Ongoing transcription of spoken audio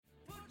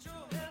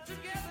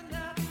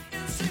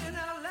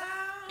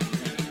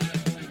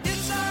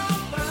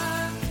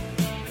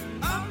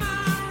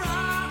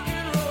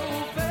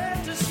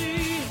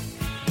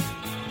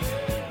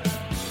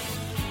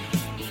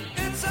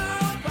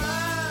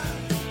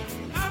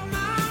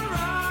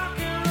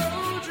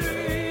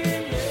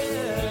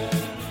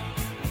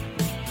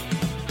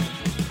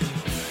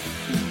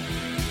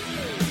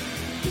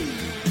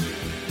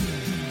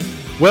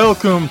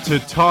Welcome to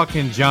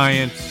Talking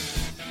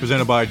Giants,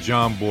 presented by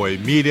John Boy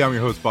Media. I'm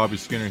your host, Bobby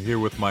Skinner, here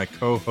with my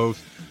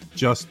co-host,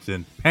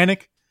 Justin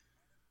Panic.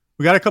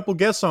 We got a couple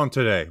guests on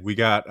today. We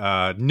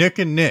got Nick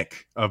and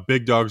Nick of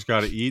Big Dogs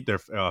Gotta Eat. They're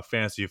a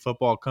fantasy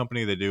football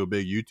company. They do a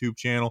big YouTube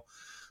channel.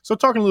 So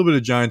talking a little bit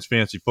of Giants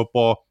fantasy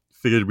football.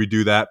 Figured we'd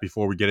do that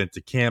before we get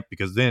into camp,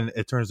 because then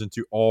it turns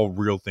into all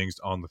real things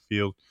on the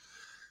field.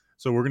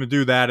 So we're going to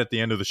do that at the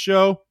end of the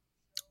show.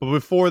 But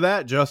before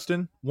that,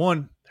 Justin,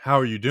 one, how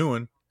are you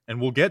doing? And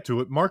we'll get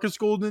to it. Marcus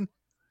Golden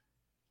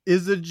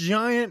is a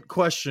giant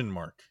question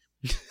mark.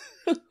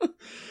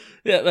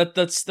 Yeah,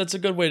 that's a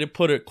good way to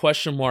put it.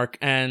 Question mark.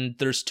 And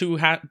there's two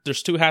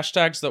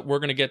hashtags that we're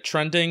gonna get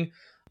trending.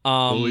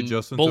 Bully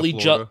Justin to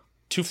Florida.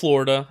 To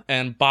Florida,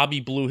 and Bobby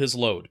blew his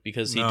load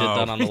because he did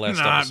that on the last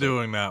episode. Not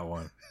doing that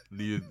one.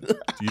 You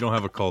don't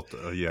have a cult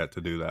yet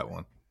to do that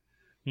one.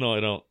 No, I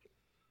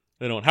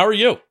don't. How are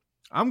you?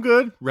 I'm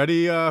good.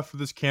 Ready for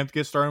this camp to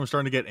get started. I'm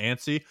starting to get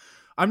antsy.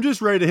 I'm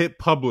just ready to hit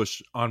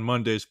publish on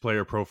Monday's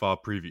player profile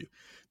preview,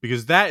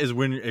 because that is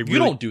when you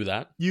don't do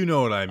that. You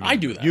know what I mean. I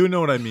do that. You know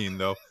what I mean,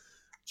 though.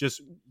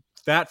 Just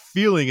that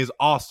feeling is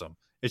awesome.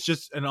 It's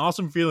just an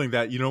awesome feeling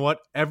that, you know what,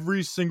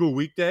 every single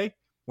weekday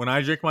when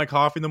I drink my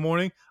coffee in the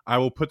morning, I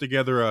will put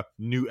together a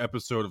new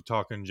episode of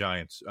Talking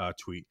Giants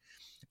tweet.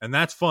 And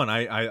that's fun.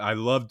 I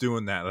love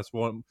doing that. That's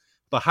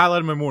the highlight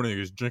of my morning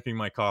is drinking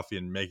my coffee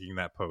and making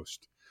that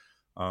post.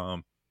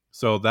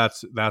 So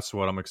that's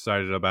what I'm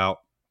excited about.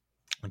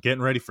 I'm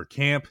getting ready for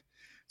camp.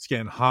 It's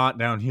getting hot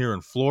down here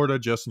in Florida.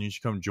 Justin, you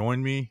should come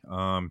join me.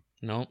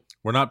 No.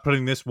 We're not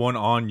putting this one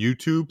on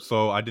YouTube,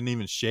 so I didn't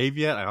even shave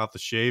yet. I have to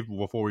shave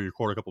before we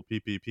record a couple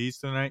PPPs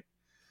tonight.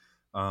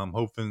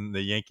 Hoping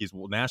the Yankees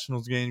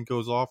Nationals game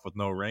goes off with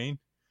no rain.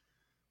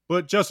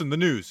 But Justin, the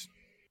news.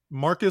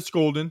 Marcus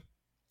Golden.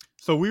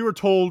 So we were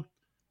told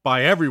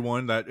by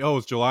everyone that,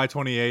 it's July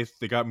 28th.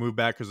 They got moved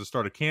back because of the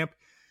start of camp.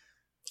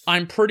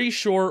 I'm pretty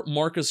sure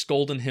Marcus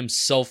Golden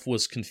himself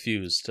was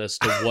confused as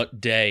to what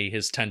day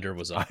his tender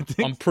was up.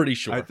 I'm pretty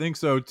sure. I think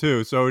so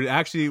too. So it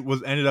actually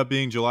ended up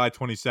being July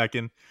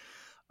 22nd.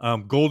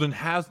 Golden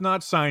has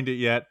not signed it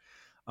yet,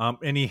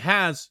 and he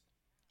has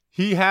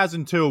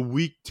until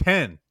week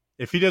 10.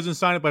 If he doesn't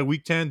sign it by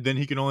week 10, then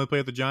he can only play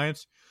with the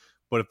Giants.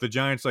 But if the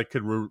Giants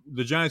the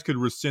Giants could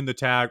rescind the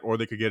tag, or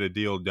they could get a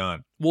deal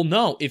done. Well,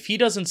 no. If he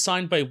doesn't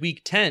sign by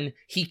week 10,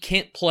 he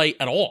can't play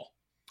at all.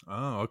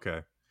 Oh,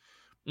 okay.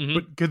 Mm-hmm.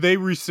 But could they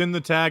rescind the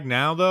tag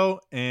now,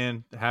 though,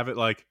 and have it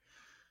like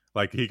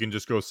he can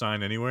just go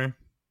sign anywhere?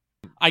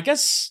 I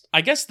guess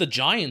the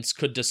Giants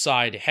could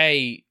decide,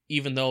 hey,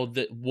 even though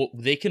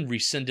they can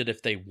rescind it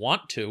if they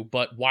want to,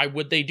 but why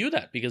would they do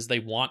that? Because they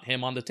want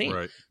him on the team.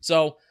 Right.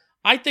 So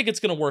I think it's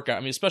going to work out.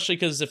 I mean, especially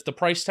because if the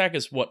price tag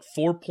is,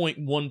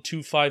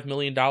 $4.125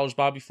 million,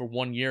 Bobby, for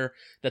 1 year,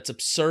 that's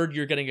absurd.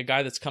 You're getting a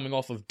guy that's coming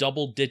off of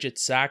double-digit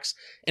sacks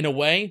in a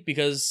way,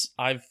 because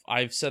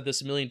I've said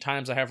this a million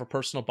times. I have a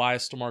personal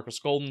bias to Marcus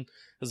Golden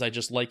because I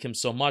just like him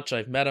so much.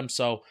 I've met him,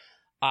 so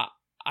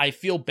I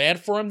feel bad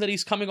for him that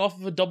he's coming off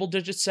of a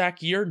double-digit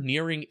sack year,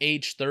 nearing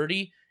age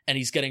 30, and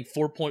he's getting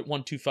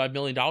 $4.125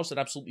 million. That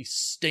absolutely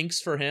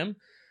stinks for him.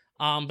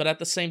 But at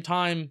the same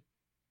time,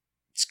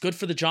 it's good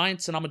for the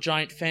Giants, and I'm a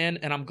Giant fan,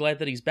 and I'm glad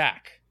that he's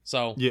back.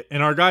 So yeah,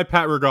 and our guy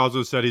Pat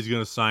Regazzo said he's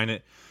going to sign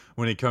it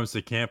when he comes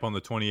to camp on the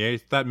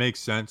 28th. That makes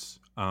sense.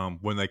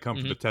 When they come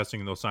for the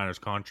testing and they'll sign his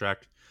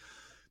contract.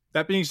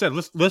 That being said,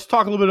 let's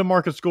talk a little bit of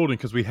Marcus Golden,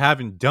 because we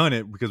haven't done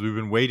it because we've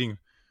been waiting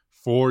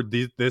for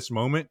this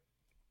moment.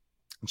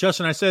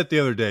 Justin, I said it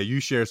the other day. You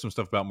shared some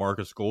stuff about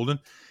Marcus Golden,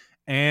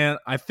 and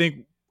I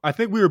think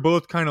we were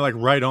both kind of like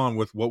right on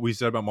with what we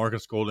said about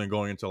Marcus Golden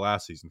going into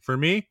last season. For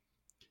me,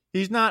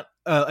 he's not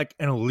like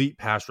an elite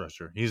pass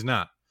rusher. He's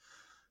not.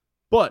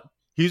 But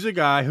he's a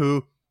guy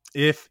who,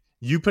 if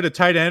you put a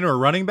tight end or a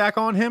running back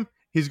on him,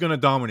 he's going to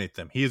dominate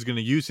them. He is going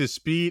to use his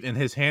speed and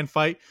his hand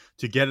fight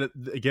to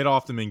get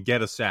off them and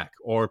get a sack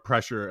or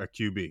pressure a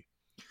QB.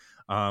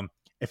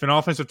 If an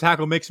offensive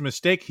tackle makes a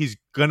mistake, he's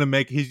going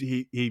to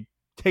he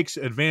takes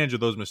advantage of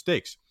those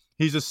mistakes.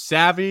 He's a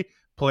savvy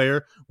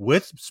player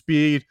with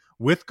speed,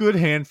 with good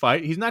hand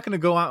fight. He's not going to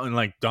go out and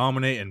like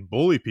dominate and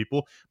bully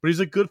people, but he's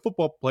a good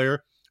football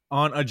player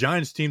on a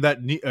Giants team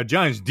a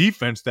Giants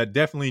defense that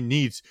definitely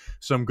needs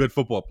some good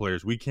football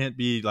players. We can't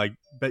be like,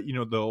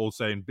 the old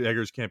saying,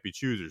 beggars can't be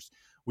choosers.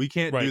 We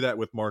can't do that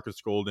with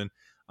Marcus Golden.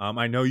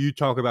 I know you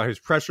talk about his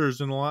pressures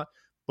and a lot,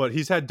 but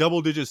he's had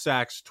double-digit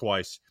sacks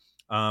twice.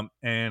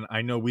 And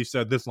I know we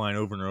said this line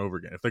over and over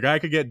again. If the guy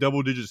could get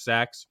double-digit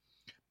sacks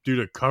due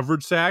to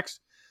coverage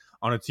sacks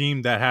on a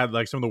team that had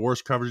like some of the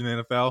worst coverage in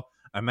the NFL,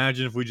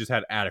 imagine if we just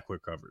had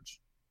adequate coverage.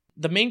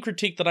 The main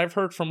critique that I've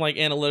heard from like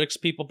analytics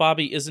people,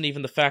 Bobby, isn't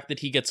even the fact that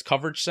he gets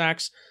coverage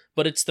sacks,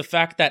 but it's the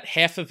fact that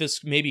half of his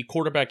maybe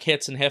quarterback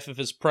hits and half of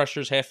his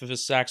pressures, half of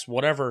his sacks,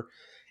 whatever,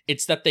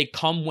 it's that they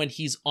come when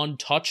he's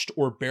untouched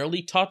or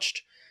barely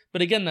touched.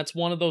 But again, that's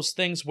one of those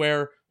things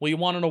where, well, you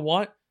want to know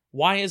what?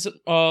 Why isn't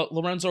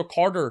Lorenzo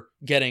Carter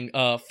getting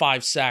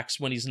 5 sacks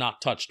when he's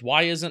not touched?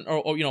 Why isn't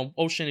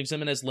O'Shane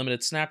Ximines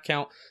limited snap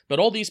count? But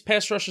all these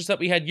pass rushers that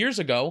we had years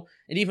ago,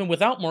 and even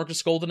without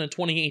Marcus Golden in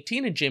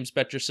 2018 in James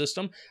Betcher's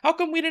system, how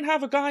come we didn't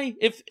have a guy?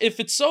 If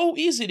it's so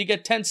easy to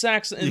get 10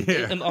 sacks on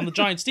the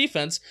Giants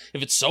defense,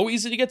 if it's so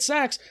easy to get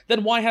sacks,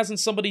 then why hasn't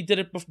somebody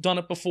done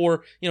it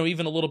before?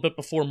 Even a little bit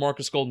before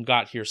Marcus Golden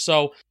got here.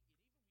 So,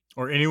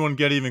 or anyone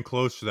get even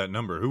close to that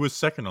number? Who was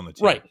second on the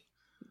team?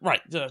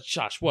 Right,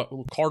 Josh, what?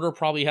 Carter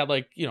probably had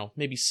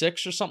maybe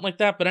 6 or something like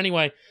that. But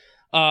anyway,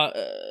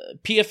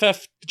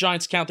 PFF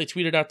Giants count, they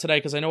tweeted out today,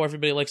 because I know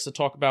everybody likes to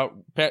talk about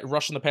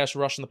rushing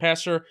the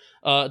passer.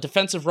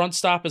 Defensive run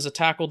stop is a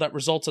tackle that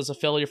results as a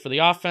failure for the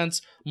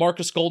offense.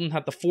 Marcus Golden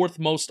had the 4th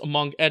most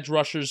among edge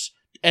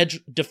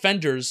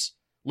defenders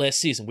last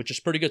season, which is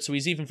pretty good. So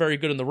he's even very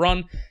good in the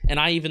run. And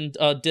I even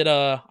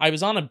I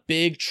was on a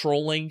big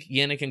trolling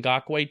Yannick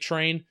Ngakoue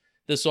train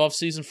this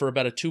offseason for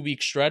about a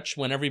 2-week stretch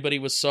when everybody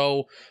was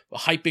so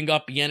hyping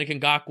up Yannick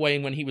Ngakoue,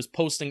 and when he was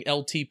posting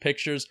LT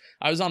pictures.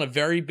 I was on a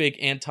very big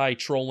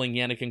anti-trolling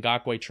Yannick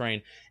Ngakoue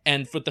train.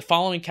 And for the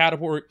following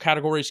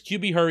categories: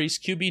 QB hurries,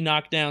 QB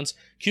knockdowns,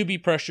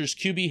 QB pressures,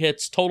 QB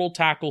hits, total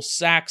tackles,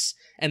 sacks,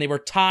 and they were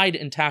tied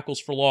in tackles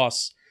for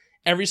loss.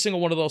 Every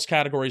single one of those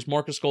categories,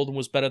 Marcus Golden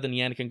was better than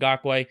Yannick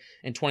Ngakoue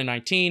in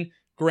 2019.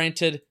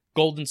 Granted,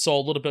 Golden saw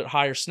a little bit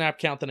higher snap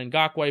count than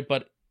Ngakoue,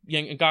 but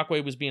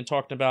Ngakoue was being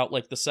talked about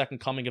like the second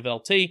coming of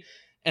LT,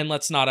 and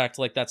let's not act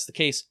like that's the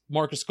case.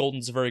 Marcus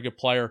Golden's a very good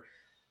player.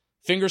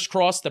 Fingers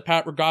crossed that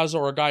Pat Ragazzo,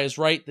 our guy, is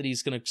right, that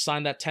he's going to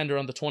sign that tender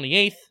on the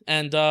 28th,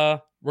 and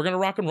we're going to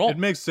rock and roll. It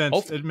makes sense.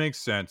 Hopefully. It makes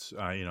sense.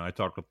 I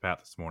talked with Pat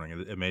this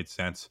morning. It made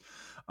sense.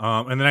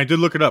 And then I did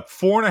look it up.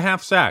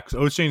 4.5 sacks.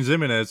 O'Shane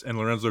Ximines and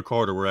Lorenzo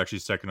Carter were actually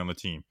second on the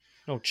team.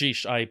 Oh,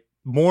 geez. I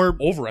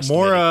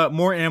overestimated.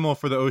 More ammo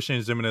for the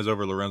O'Shane Ximines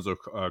over Lorenzo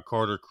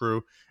Carter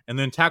crew. And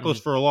then tackles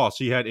for a loss.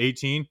 He had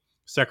 18.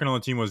 Second on the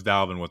team was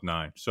Dalvin with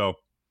 9. So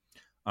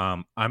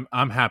I'm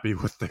happy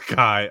with the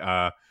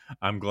guy.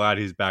 I'm glad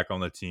he's back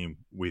on the team,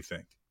 we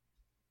think.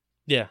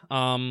 Yeah.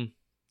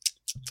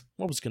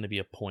 What was going to be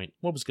a point?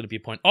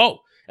 Oh,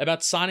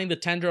 about signing the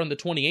tender on the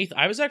 28th.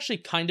 I was actually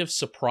kind of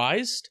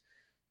surprised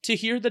to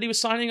hear that he was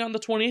signing on the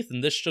 28th,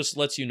 and this just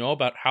lets you know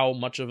about how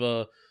much of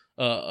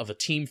a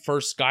team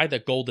first guy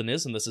that Golden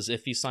is, and this is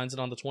if he signs it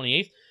on the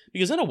 28th.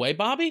 Because in a way,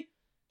 Bobby,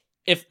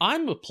 if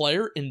I'm a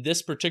player in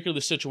this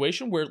particular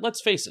situation where,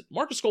 let's face it,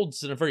 Marcus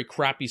Golden's in a very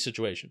crappy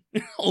situation,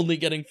 only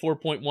getting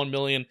 $4.1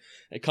 million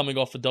and coming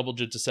off a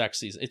double-digit sack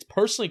season. It's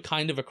personally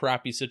kind of a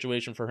crappy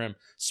situation for him.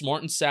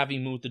 Smart and savvy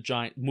move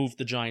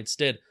the Giants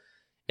did.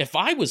 If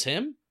I was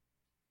him,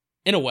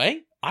 in a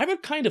way, I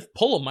would kind of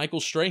pull a Michael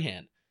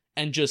Strahan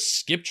and just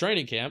skip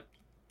training camp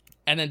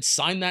and then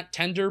sign that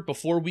tender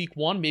before week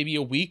 1, maybe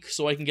a week,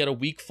 so I can get a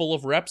week full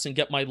of reps and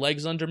get my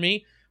legs under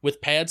me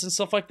with pads and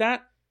stuff like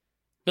that.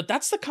 But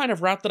that's the kind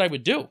of route that I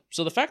would do.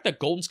 So the fact that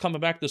Golden's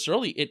coming back this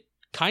early, it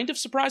kind of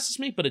surprises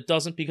me, but it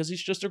doesn't, because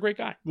he's just a great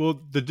guy.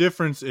 Well, the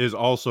difference is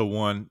also,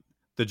 one,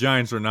 the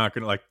Giants are not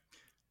going to,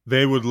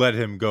 they would let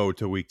him go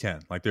to week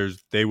 10.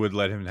 They would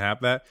let him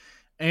have that.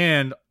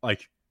 And,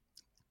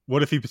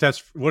 what if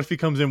he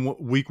comes in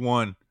week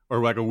 1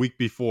 or a week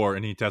before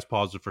and he tests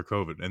positive for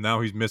COVID, and now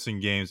he's missing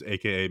games,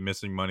 aka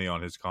missing money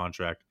on his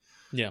contract?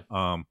 Yeah.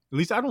 At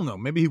least I don't know.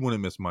 Maybe he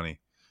wouldn't miss money.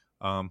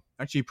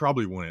 Actually, he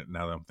probably wouldn't,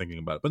 now that I'm thinking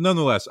about it. But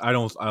nonetheless, I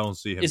don't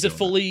see him. Is it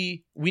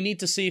fully? We need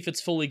to see if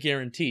it's fully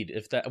guaranteed.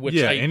 If that, which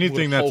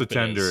anything that's a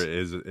tender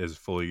is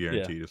fully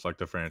guaranteed. Yeah. It's like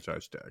the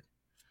franchise tag.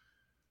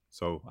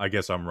 So I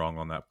guess I'm wrong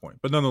on that point.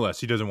 But nonetheless,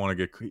 he doesn't want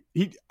to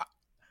get.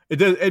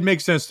 It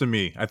makes sense to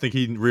me. I think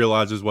he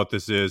realizes what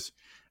this is,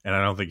 and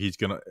I don't think he's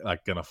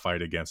gonna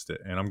fight against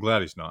it. And I'm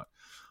glad he's not.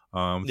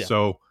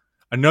 So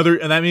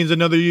that means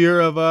another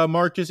year of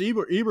Marcus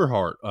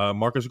Eberhardt,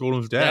 Marcus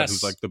Golden's dad,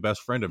 who's the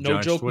best friend of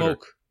Giants Twitter.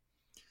 Moke.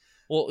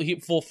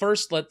 Well,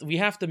 first we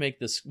have to make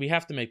this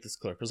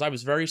clear, because I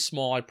was very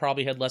small. I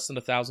probably had less than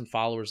 1,000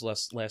 followers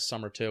last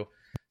summer too.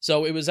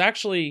 So it was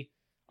actually,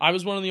 I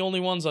was one of the only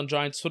ones on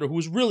Giants Twitter who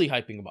was really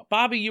hyping him up.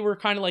 Bobby, you were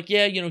kind of like,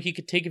 he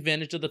could take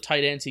advantage of the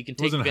tight ends. He can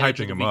take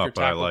advantage of the weaker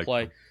tackle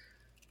play.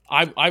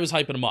 I was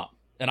hyping him up,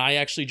 and I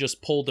actually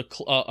just pulled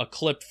a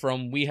clip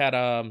from, we had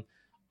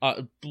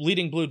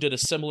Bleeding Blue did a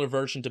similar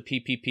version to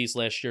PPPs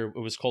last year. It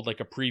was called a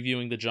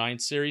previewing the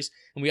Giants series,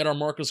 and we had our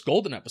Marcus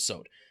Golden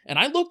episode. And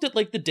I looked at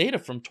the data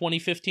from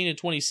 2015 and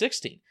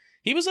 2016.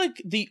 He was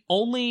the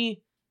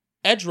only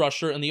edge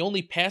rusher and the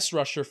only pass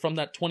rusher from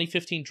that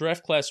 2015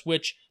 draft class,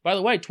 which, by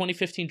the way,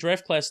 2015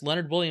 draft class,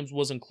 Leonard Williams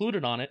was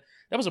included on it.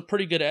 That was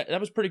pretty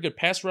good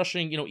pass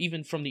rushing,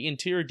 even from the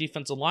interior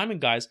defensive lineman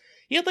guys.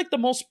 He had the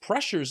most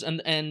pressures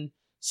and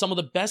some of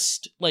the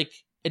best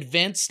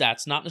advanced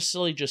stats, not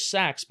necessarily just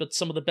sacks, but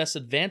some of the best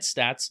advanced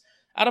stats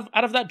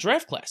out of that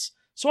draft class.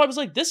 So I was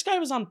like, this guy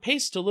was on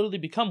pace to literally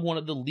become one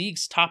of the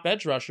league's top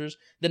edge rushers.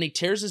 Then he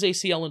tears his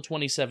ACL in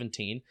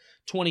 2017.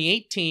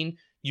 2018,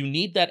 you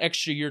need that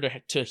extra year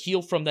to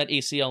heal from that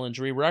ACL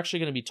injury. We're actually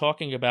going to be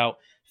talking about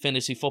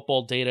fantasy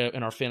football data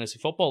in our fantasy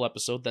football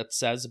episode that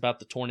says about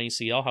the torn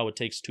ACL, how it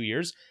takes 2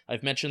 years.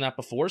 I've mentioned that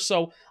before.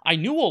 So I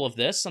knew all of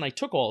this, and I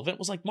took all of it.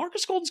 Was like,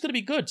 Marcus Golden's going to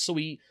be good. So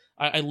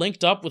I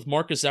linked up with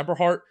Marcus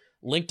Eberhardt,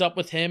 linked up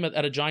with him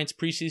at a Giants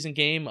preseason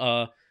game,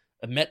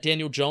 met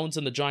Daniel Jones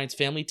in the Giants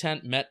family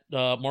tent, met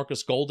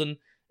Marcus Golden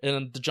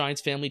in the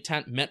Giants family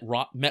tent, met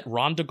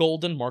Rhonda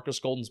Golden, Marcus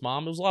Golden's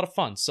mom. It was a lot of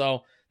fun.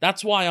 So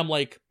that's why I'm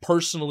like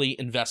personally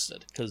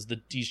invested, because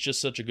he's just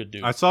such a good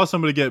dude. I saw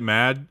somebody get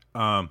mad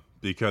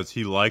because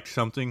he liked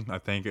something. I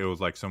think it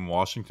was like some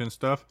Washington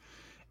stuff.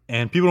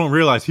 And people don't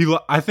realize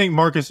I think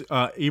Marcus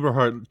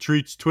Eberhardt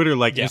treats Twitter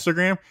like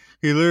Instagram.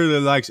 He literally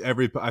likes I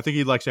think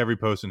he likes every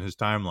post in his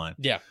timeline.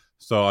 Yeah.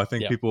 So I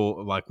think people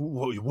are like,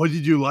 what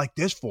did you like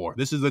this for?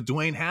 This is a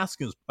Dwayne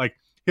Haskins. Like,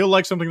 he'll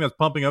like something that's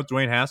pumping up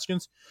Dwayne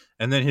Haskins,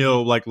 and then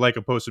he'll like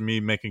a post of me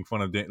making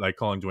fun of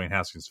calling Dwayne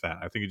Haskins fat.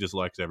 I think he just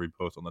likes every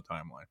post on the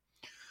timeline.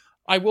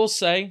 I will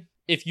say,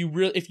 if you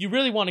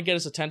really want to get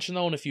his attention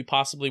though, and if you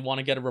possibly want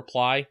to get a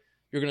reply,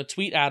 you're going to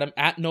tweet at him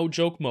at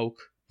NoJokeMoke,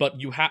 but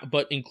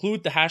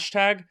include the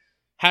hashtag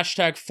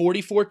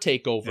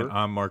 44takeover. And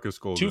I'm Marcus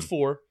Golden.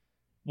 24.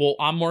 Well,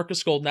 I'm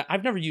Marcus Golden.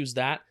 I've never used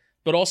that,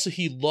 but also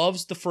he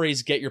loves the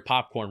phrase "get your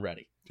popcorn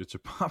ready." Get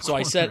your popcorn so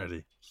I said,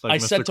 ready. Like I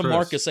said to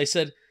Marcus, I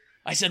said,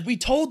 we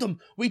told them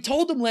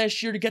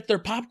last year to get their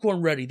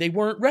popcorn ready. They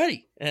weren't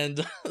ready.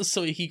 And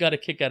so he got a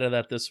kick out of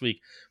that this week,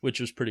 which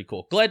was pretty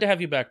cool. Glad to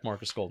have you back,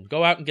 Marcus Golden.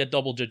 Go out and get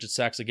double-digit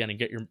sacks again and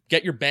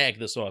get your bag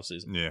this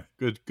offseason. Yeah,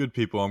 good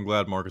people. I'm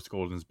glad Marcus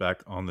Golden's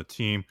back on the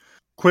team.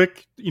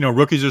 Quick,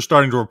 rookies are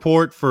starting to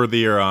report for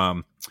their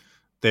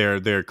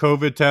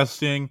COVID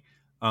testing.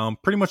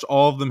 Pretty much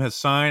all of them has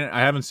signed.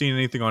 I haven't seen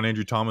anything on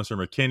Andrew Thomas or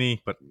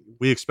McKinney, but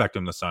we expect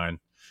them to sign.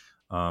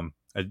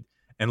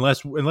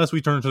 Unless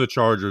we turn to the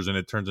Chargers and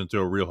it turns into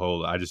a real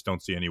hold, I just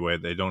don't see any way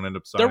they don't end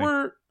up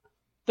signing.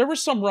 There were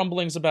some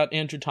rumblings about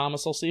Andrew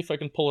Thomas. I'll see if I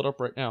can pull it up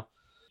right now.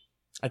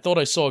 I thought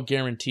I saw a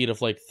guaranteed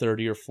of like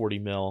 30 or 40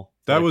 mil.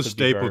 That was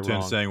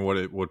Stapleton saying what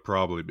it would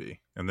probably be.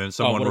 And then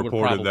someone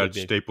reported that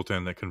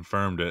Stapleton that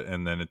confirmed it,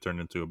 and then it turned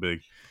into a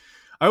big...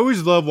 I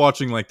always love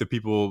watching like the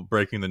people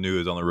breaking the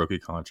news on the rookie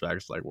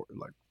contracts. Like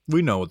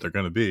we know what they're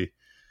going to be.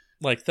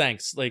 Like,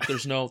 thanks. Like,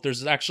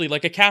 there's actually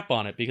like a cap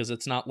on it, because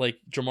it's not like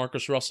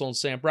Jamarcus Russell and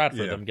Sam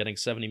Bradford, them getting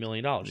 $70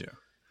 million. Yeah.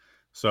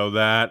 So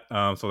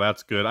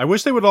that's good. I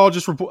wish they would all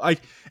just report.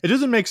 It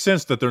doesn't make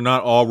sense that they're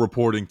not all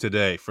reporting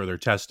today for their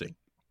testing,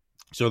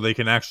 so they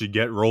can actually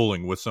get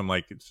rolling with some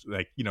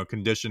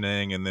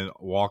conditioning and then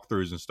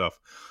walkthroughs and stuff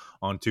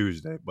on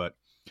Tuesday. But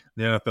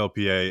the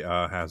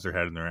NFLPA has their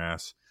head in their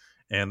ass,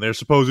 and they're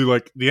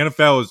supposedly the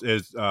NFL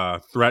is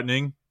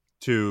threatening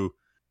to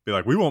be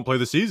like, we won't play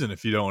the season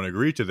if you don't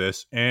agree to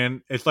this.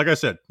 And it's like I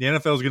said, the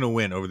NFL is going to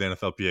win over the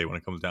NFLPA when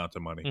it comes down to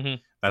money. Mm-hmm.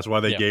 That's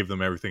why they gave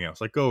them everything else.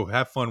 Like, go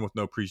have fun with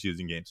no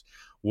preseason games.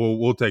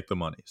 We'll take the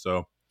money.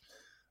 So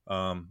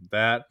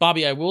that,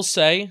 Bobby, I will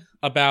say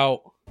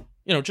about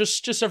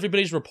just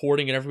everybody's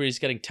reporting and everybody's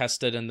getting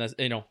tested, and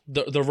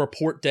the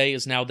report day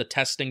is now the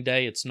testing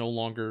day. It's no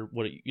longer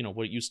what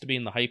it used to be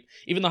in the hype.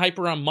 Even the hype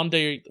around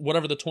Monday,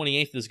 whatever the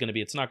 28th is going to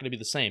be, it's not going to be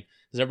the same,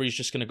 because everybody's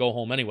just going to go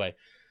home anyway.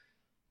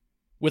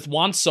 With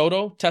Juan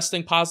Soto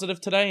testing positive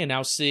today, and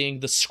now seeing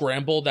the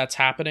scramble that's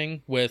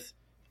happening with,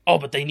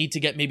 but they need to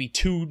get maybe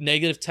 2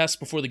 negative tests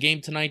before the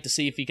game tonight to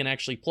see if he can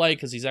actually play,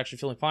 because he's actually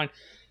feeling fine.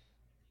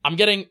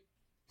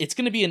 It's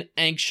going to be an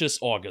anxious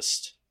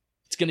August.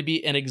 It's going to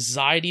be an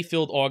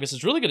anxiety-filled August.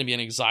 It's really going to be an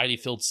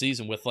anxiety-filled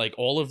season with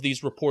all of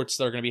these reports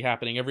that are going to be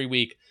happening every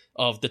week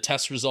of the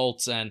test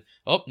results, and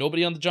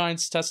nobody on the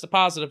Giants tested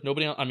positive.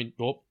 Nobody on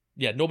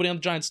the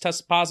Giants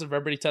tested positive.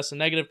 Everybody tested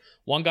negative.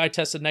 One guy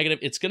tested negative.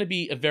 It's going to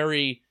be a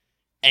very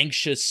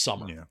anxious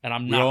summer. Yeah. And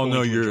I'm not. We all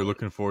know you're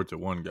looking forward to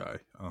one guy.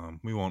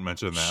 We won't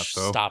mention that.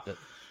 So stop it.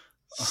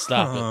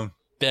 It.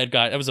 Bad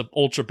guy. That was an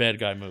ultra bad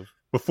guy move.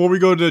 Before we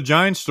go to the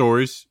Giants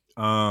stories,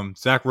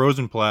 Zach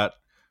Rosenblatt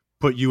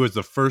put you as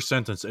the first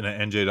sentence in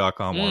an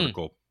NJ.com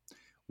article.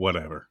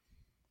 Whatever.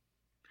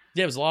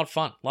 Yeah, it was a lot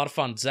of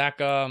fun. Zach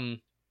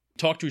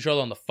talked to each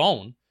other on the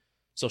phone.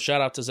 So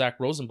shout out to Zach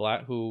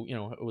Rosenblatt, who,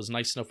 it was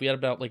nice enough. We had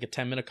about a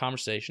 10-minute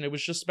conversation. It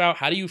was just about,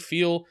 how do you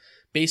feel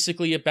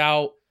basically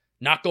about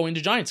not going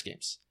to Giants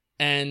games?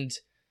 And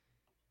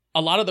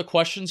a lot of the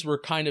questions were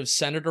kind of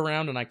centered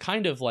around, and I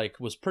kind of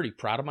was pretty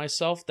proud of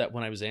myself that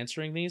when I was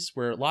answering these,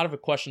 where a lot of the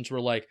questions were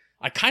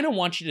I kind of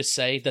want you to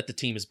say that the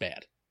team is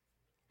bad.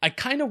 I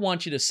kind of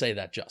want you to say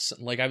that,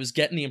 Justin. I was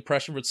getting the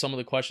impression with some of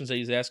the questions that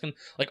he's asking,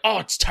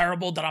 it's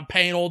terrible that I'm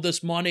paying all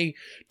this money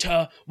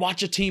to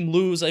watch a team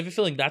lose. I have a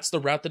feeling that's the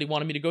route that he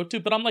wanted me to go to.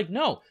 But I'm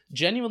no,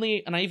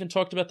 genuinely, and I even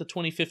talked about the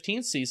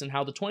 2015 season,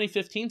 how the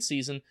 2015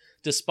 season,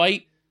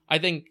 despite, I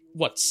think,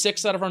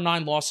 6 out of our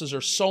 9 losses,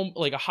 or so,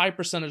 a high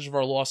percentage of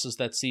our losses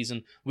that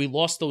season, we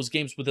lost those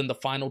games within the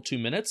final 2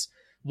 minutes.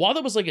 while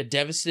that was like a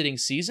devastating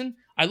season,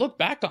 I look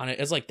back on it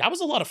as like, that was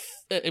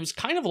it was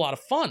kind of a lot of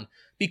fun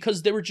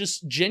because they were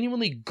just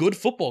genuinely good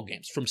football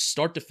games from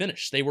start to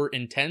finish. They were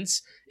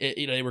intense,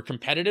 they were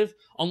competitive,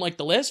 unlike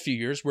the last few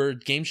years where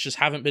games just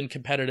haven't been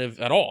competitive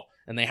at all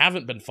and they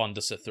haven't been fun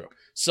to sit through.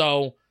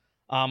 So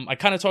I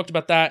kind of talked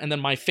about that. And then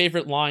my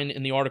favorite line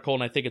in the article,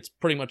 and I think it's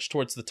pretty much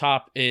towards the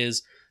top,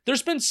 is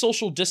there's been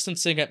social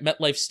distancing at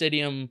MetLife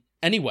Stadium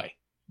anyway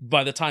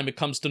by the time it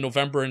comes to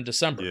November and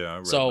December. Yeah, I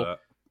read that.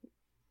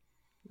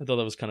 I thought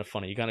that was kind of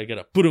funny. You gotta get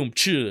a boom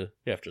ch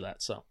after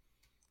that. So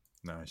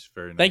nice,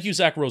 very nice. Thank you,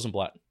 Zach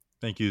Rosenblatt.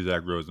 Thank you,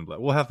 Zach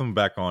Rosenblatt. We'll have him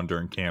back on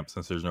during camp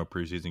since there's no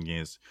preseason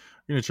games.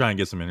 We're gonna try and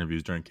get some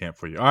interviews during camp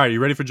for you. All right, you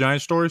ready for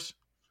Giant stories?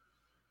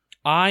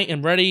 I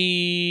am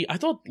ready. I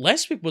thought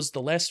last week was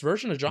the last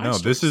version of Giant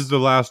Stories. No, this is the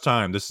last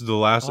time. This is the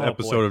last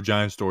episode of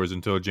Giant Stories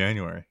until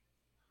January.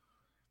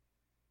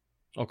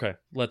 Okay,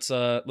 let's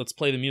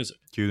play the music.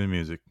 Cue the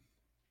music.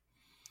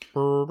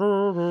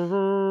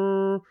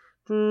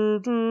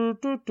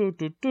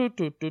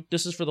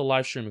 This is for the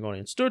live streaming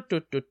audience. They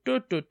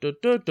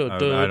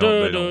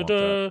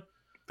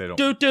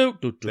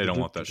don't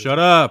want that. Shut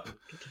up.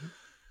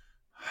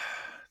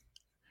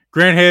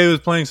 Grant Haley was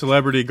playing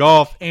celebrity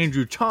golf.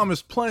 Andrew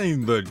Thomas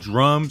playing the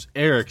drums.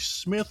 Eric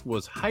Smith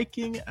was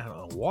hiking at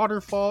a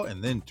waterfall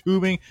and then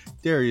tubing.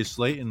 Darius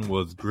Slayton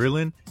was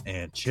grilling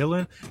and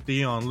chilling.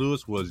 Dion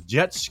Lewis was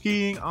jet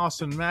skiing.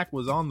 Austin Mack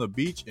was on the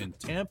beach in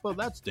Tampa.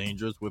 That's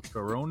dangerous with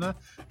Corona.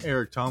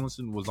 Eric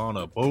Tomlinson was on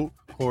a boat.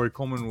 Corey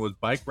Coleman was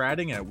bike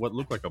riding at what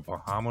looked like a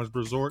Bahamas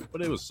resort,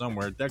 but it was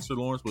somewhere. Dexter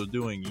Lawrence was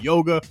doing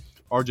yoga.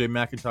 RJ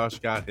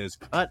McIntosh got his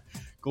cut.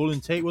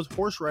 Golden Tate was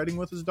horse riding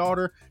with his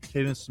daughter.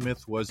 Caden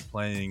Smith was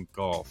playing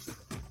golf.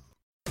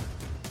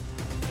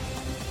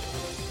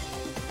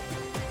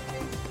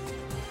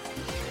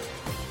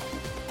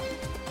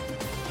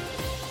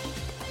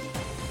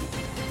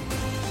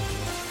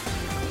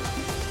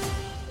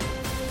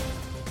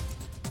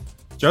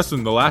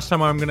 Justin, the last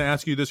time I'm going to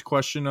ask you this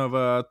question of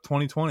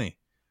 2020,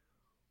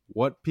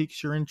 what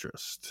piques your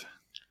interest?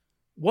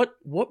 What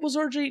was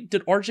RJ?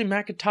 Did RJ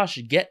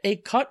McIntosh get a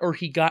cut or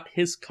he got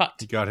his cut?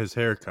 He got his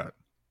hair cut.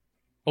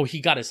 Oh,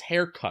 he got his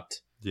hair cut.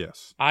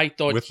 Yes. I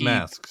thought with he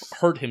masks.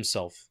 Hurt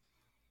himself.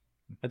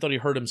 I thought he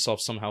hurt himself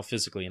somehow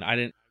physically, and I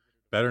didn't.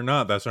 Better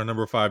not. That's our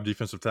number 5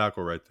 defensive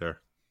tackle right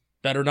there.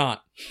 Better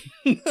not.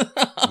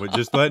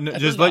 Just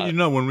let you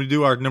know when we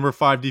do our number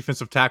 5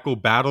 defensive tackle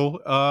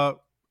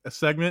battle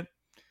segment.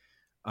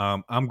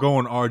 I'm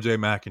going RJ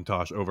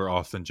McIntosh over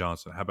Austin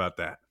Johnson. How about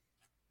that?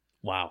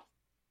 Wow,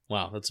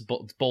 that's a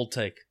bold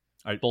take.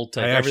 Bold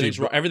take.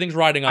 Everything's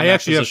riding on. I that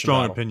actually have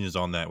strong battle. Opinions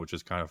on that, which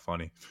is kind of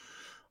funny.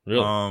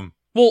 Really?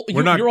 Well,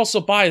 you're also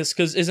biased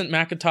because isn't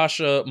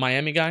McIntosh a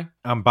Miami guy?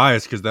 I'm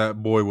biased because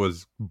that boy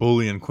was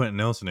bullying Quentin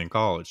Nelson in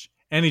college,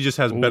 and he just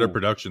has better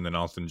production than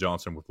Austin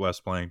Johnson with less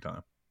playing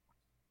time.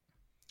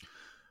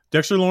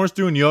 Dexter Lawrence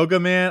doing yoga,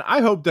 man.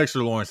 I hope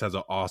Dexter Lawrence has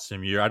an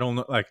awesome year. I don't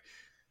know, like.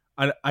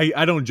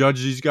 I don't judge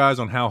these guys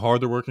on how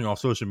hard they're working off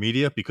social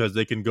media because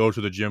they can go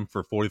to the gym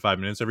for 45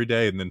 minutes every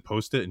day and then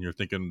post it and you're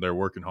thinking they're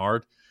working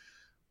hard.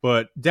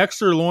 But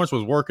Dexter Lawrence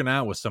was working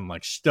out with some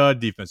like stud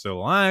defensive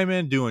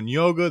linemen doing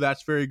yoga.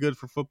 That's very good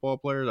for football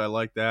players. I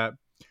like that.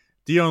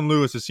 Dion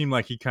Lewis, it seemed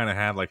like he kind of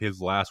had like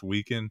his last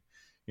weekend.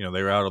 You know,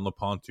 they were out on the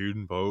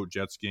pontoon boat,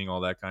 jet skiing,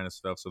 all that kind of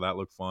stuff. So that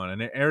looked fun.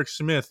 And Eric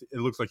Smith, it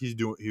looks like he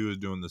was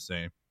doing the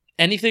same.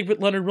 Anything but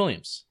Leonard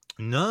Williams?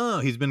 No,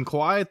 he's been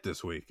quiet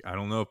this week. I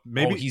don't know.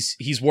 Maybe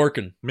he's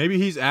working. Maybe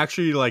he's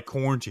actually like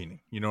quarantining.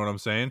 You know what I'm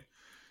saying?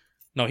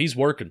 No, he's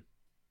working.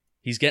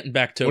 He's getting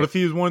back to it. What if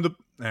he was one of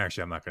the...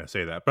 Actually, I'm not going to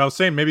say that. But I was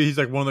saying maybe he's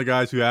like one of the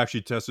guys who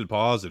actually tested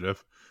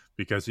positive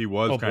because he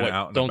was kind of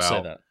out and don't about.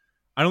 Don't say that.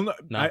 I don't know.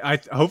 No. I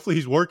hopefully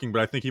he's working,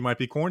 but I think he might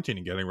be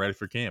quarantining, getting ready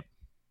for camp.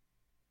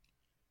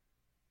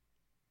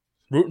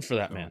 Rooting for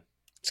that man.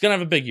 It's going to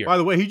have a big year. By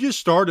the way, he just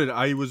started.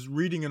 I was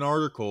reading an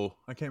article.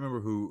 I can't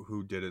remember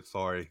who did it.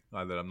 Sorry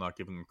that I'm not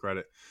giving them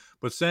credit.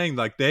 But saying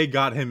like they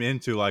got him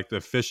into like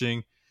the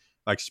fishing,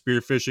 like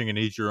spear fishing and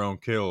eat your own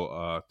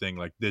kill thing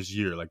like this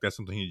year. Like that's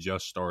something he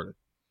just started.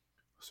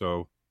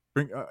 So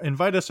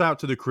invite us out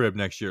to the crib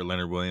next year,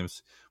 Leonard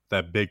Williams, with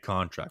that big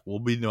contract. We'll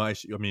be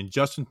nice. I mean,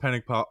 Justin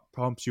Pennick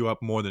pumps you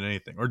up more than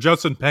anything. Or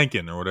Justin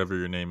Penkin or whatever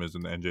your name is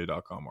in the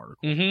NJ.com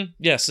article. Mm-hmm.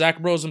 Yes, Zach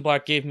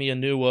Rosenblatt gave me a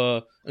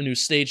new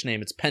stage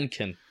name. It's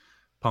Penkin.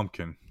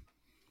 Pumpkin.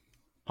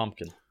 All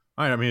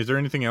right. I mean, is there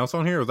anything else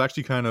on here? It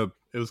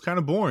was kind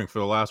of boring for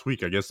the last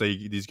week. I guess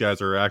these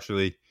guys are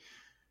actually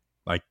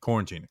like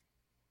quarantining.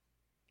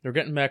 They're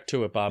getting back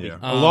to it, Bobby. Yeah.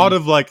 A lot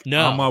of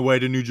on my way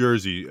to New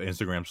Jersey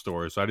Instagram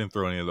stories. So I didn't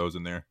throw any of those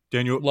in there.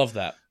 Daniel, love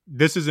that.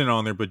 This isn't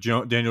on there, but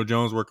Daniel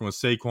Jones working with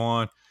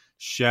Saquon,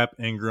 Shep,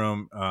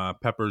 Ingram,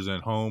 Peppers,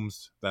 and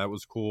Holmes. That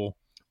was cool.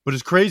 But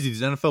it's crazy.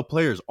 These NFL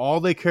players, all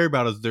they care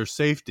about is their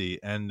safety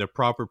and their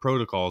proper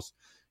protocols.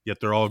 Yet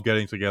they're all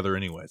getting together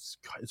anyways.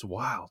 It's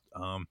wild.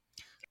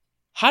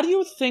 How do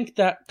you think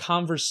that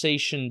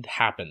conversation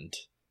happened?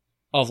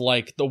 Of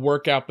like the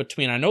workout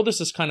between, I know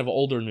this is kind of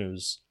older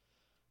news,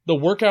 the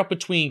workout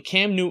between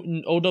Cam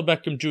Newton, Odell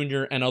Beckham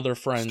Jr., and other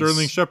friends.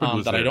 Sterling Shepard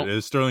was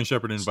there. Sterling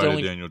Shepard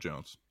invited Daniel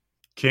Jones.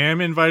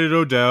 Cam invited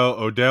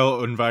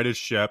Odell invited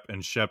Shep,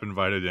 and Shep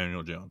invited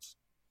Daniel Jones.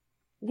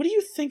 What do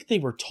you think they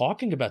were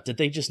talking about? Did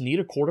they just need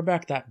a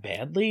quarterback that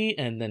badly,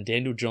 and then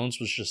Daniel Jones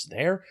was just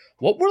there?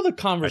 What were the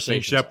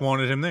conversations? I think Shep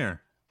wanted him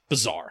there.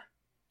 Bizarre.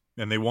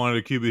 And they wanted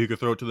a QB who could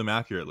throw it to them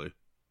accurately.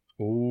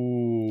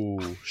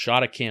 Ooh,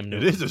 shot at Cam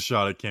Newton. It is a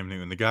shot at Cam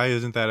Newton. The guy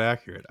isn't that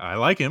accurate. I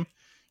like him.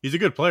 He's a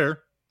good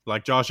player.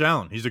 Like Josh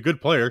Allen. He's a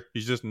good player.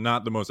 He's just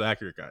not the most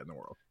accurate guy in the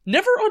world.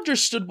 Never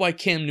understood why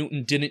Cam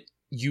Newton didn't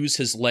use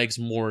his legs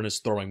more in his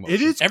throwing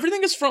motion.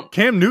 Everything is from...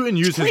 Cam Newton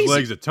used his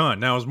legs a ton.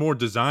 Now, it was more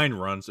design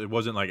runs. It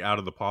wasn't like out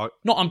of the pocket.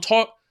 No, I'm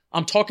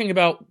talking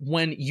about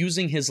when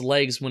using his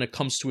legs when it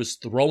comes to his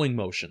throwing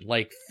motion.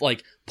 Like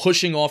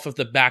pushing off of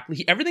the back.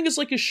 Everything is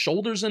like his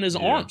shoulders and his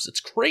arms.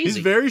 It's crazy. He's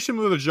very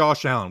similar to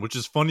Josh Allen, which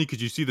is funny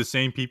because you see the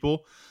same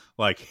people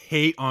like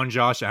hate on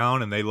Josh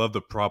Allen and they love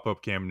to prop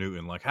up Cam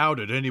Newton. Like, how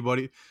did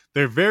anybody...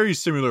 They're very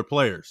similar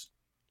players.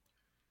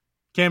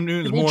 Cam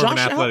Newton's more of an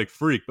athletic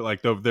freak, but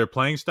like their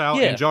playing style,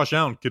 and Josh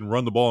Allen can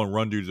run the ball and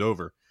run dudes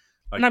over.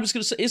 Like, and I was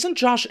going to say, isn't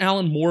Josh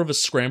Allen more of a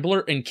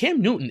scrambler? And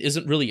Cam Newton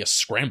isn't really a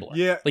scrambler.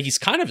 Yeah. Like, he's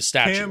kind of a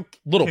statue.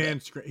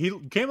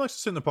 Cam likes to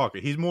sit in the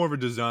pocket. He's more of a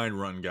design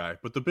run guy.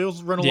 But the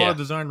Bills run a lot of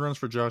design runs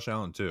for Josh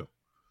Allen, too.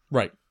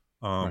 Right.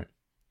 But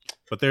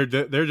they're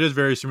just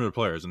very similar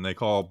players, and they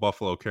call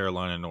Buffalo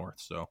Carolina North,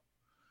 so...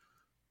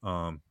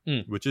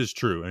 which is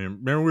true. I mean,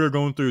 remember we were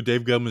going through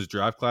Dave Gettleman's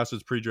draft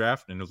classes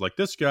pre-draft, and it was like,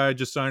 this guy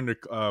just signed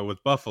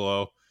with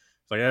Buffalo.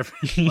 It's like half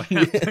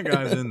the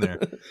guys in there.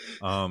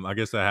 I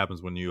guess that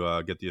happens when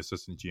you get the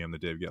assistant GM, the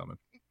Dave Gettleman.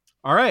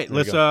 All right,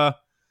 let's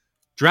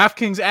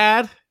DraftKings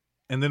ad,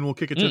 and then we'll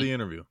kick it to the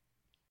interview.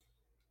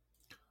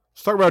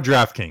 Let's talk about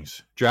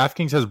DraftKings.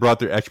 DraftKings has brought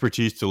their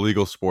expertise to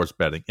legal sports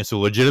betting. It's a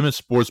legitimate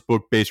sports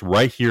book based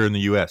right here in the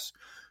U.S.,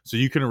 so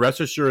you can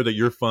rest assured that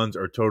your funds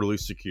are totally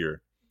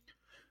secure.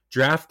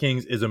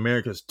 DraftKings is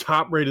America's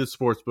top-rated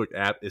sportsbook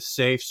app. It's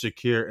safe,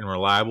 secure, and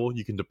reliable.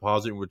 You can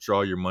deposit and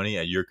withdraw your money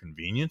at your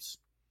convenience.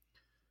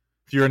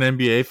 If you're an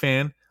NBA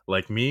fan,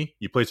 like me,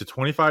 you place a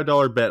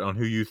 $25 bet on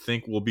who you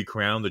think will be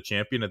crowned the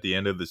champion at the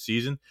end of the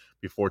season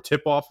before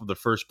tip-off of the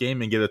first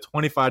game and get a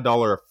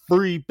 $25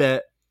 free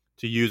bet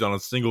to use on a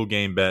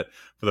single-game bet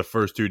for the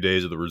first 2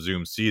 days of the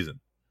resumed season.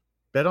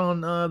 Bet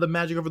on the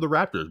Magic over the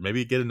Raptors.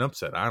 Maybe get an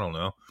upset. I don't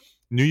know.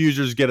 New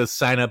users get a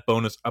sign-up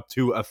bonus up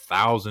to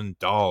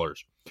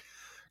 $1,000.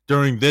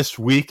 During this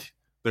week,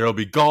 there will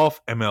be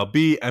golf,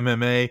 MLB,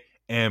 MMA,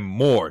 and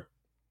more.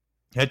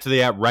 Head to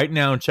the app right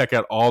now and check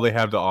out all they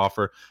have to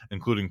offer,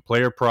 including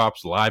player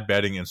props, live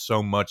betting, and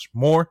so much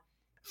more.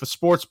 If a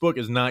sportsbook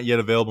is not yet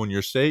available in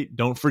your state,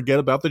 don't forget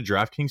about the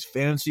DraftKings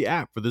Fantasy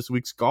app. For this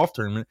week's golf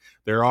tournament,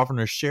 they're offering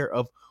a share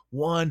of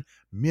 $1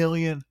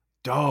 million.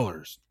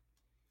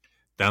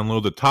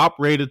 Download the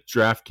top-rated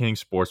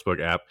DraftKings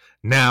Sportsbook app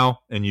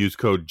now and use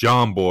code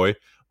JOHNBOY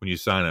when you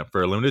sign up.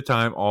 For a limited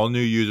time, all new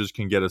users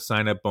can get a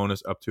sign-up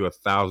bonus up to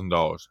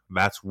 $1,000.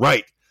 That's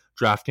right.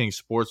 DraftKings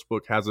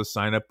Sportsbook has a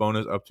sign-up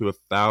bonus up to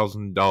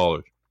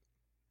 $1,000.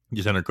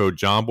 Just enter code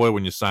JOHNBOY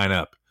when you sign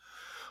up.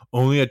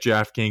 Only at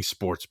DraftKings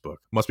Sportsbook.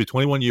 Must be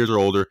 21 years or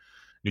older.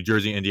 New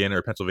Jersey, Indiana,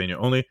 or Pennsylvania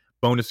only.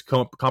 Bonus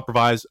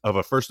comprised of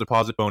a first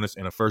deposit bonus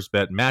and a first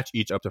bet match,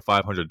 each up to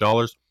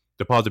 $500.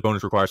 Deposit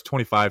bonus requires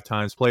 25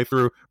 times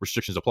playthrough.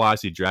 Restrictions apply.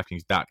 See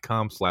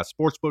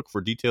DraftKings.com/sportsbook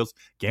for details.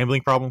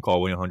 Gambling problem?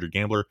 Call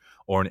 1-800-GAMBLER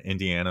or in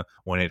Indiana,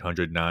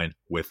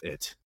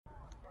 1-800-9-WITH-IT.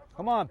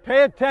 Come on,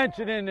 pay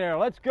attention in there.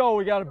 Let's go.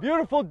 We got a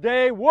beautiful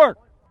day. Work.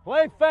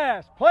 Play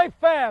fast. Play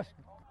fast.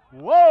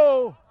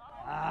 Whoa.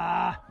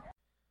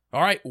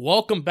 All right,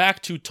 welcome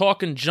back to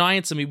Talking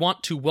Giants, and we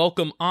want to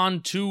welcome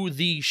onto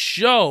the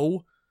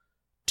show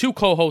two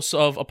co-hosts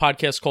of a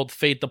podcast called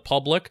Fade the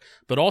Public,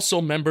 but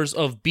also members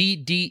of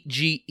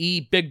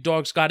BDGE, Big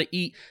Dogs Gotta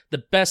Eat,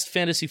 the best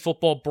fantasy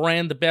football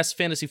brand, the best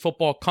fantasy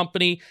football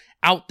company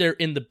out there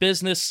in the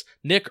business.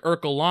 Nick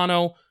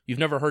Ercolano, you've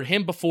never heard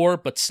him before,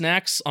 but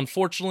Snacks,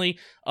 unfortunately,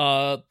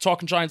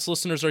 Talking Giants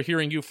listeners are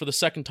hearing you for the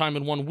second time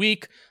in 1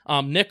 week.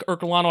 Nick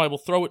Ercolano, I will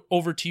throw it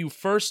over to you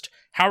first.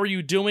 How are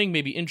you doing?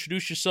 Maybe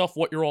introduce yourself,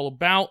 what you're all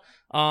about,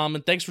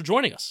 and thanks for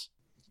joining us.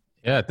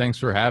 Yeah, thanks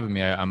for having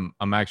me.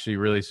 I'm actually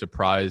really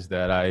surprised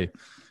that I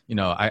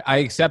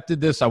accepted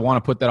this. I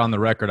want to put that on the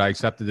record. I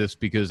accepted this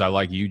because I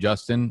like you,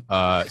 Justin.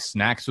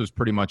 Snacks was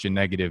pretty much a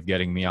negative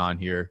getting me on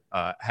here.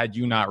 Had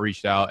you not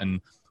reached out and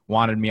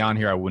wanted me on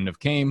here, I wouldn't have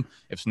came.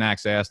 If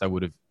Snacks asked, I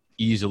would have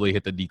easily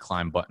hit the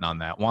decline button on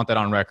that. Want that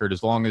on record.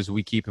 As long as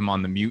we keep him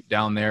on the mute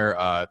down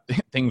there,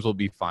 things will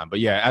be fine. But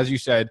yeah, as you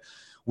said,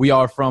 we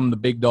are from the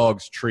Big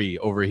Dogs tree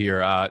over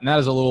here. And that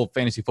is a little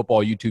fantasy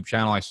football YouTube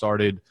channel I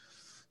started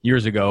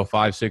years ago,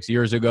 5-6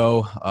 years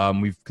ago.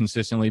 We've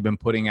consistently been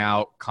putting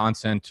out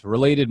content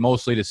related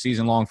mostly to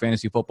season-long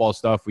fantasy football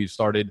stuff. We've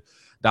started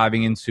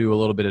diving into a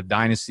little bit of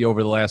Dynasty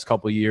over the last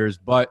couple of years,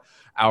 but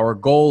our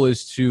goal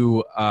is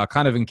to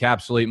kind of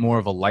encapsulate more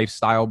of a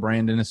lifestyle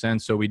brand in a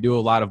sense. So we do a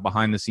lot of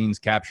behind-the-scenes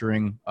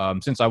capturing.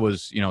 Since I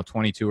was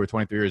 22 or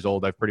 23 years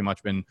old, I've pretty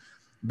much been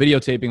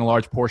videotaping a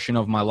large portion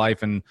of my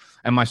life and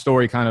my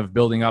story, kind of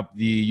building up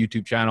the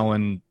YouTube channel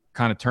and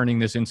kind of turning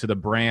this into the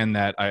brand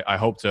that I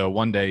hope to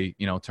one day,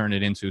 turn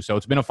it into. So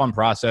it's been a fun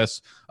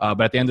process.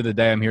 But at the end of the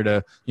day, I'm here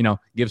to,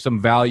 give some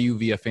value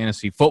via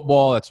fantasy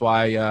football. That's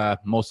why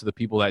most of the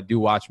people that do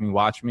watch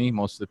me.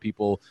 Most of the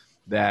people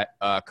that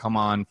come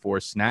on for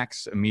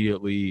snacks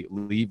immediately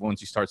leave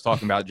once he starts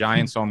talking about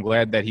Giants. So I'm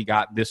glad that he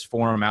got this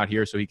forum out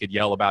here so he could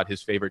yell about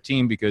his favorite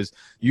team, because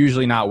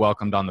usually not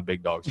welcomed on the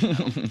Big Dogs.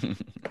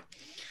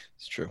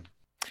 It's true.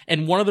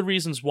 And one of the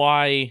reasons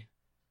why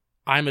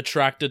I'm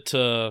attracted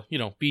to,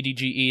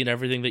 BDGE and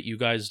everything that you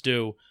guys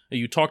do.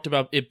 You talked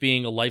about it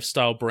being a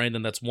lifestyle brand,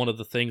 and that's one of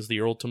the things that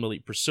you're ultimately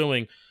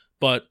pursuing.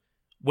 But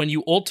when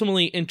you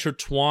ultimately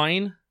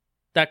intertwine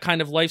that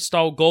kind of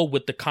lifestyle goal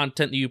with the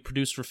content that you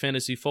produce for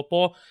fantasy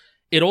football,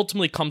 it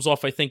ultimately comes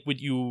off, I think, with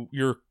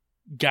you're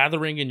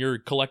gathering and you're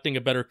collecting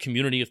a better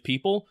community of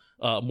people,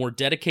 more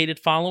dedicated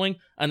following.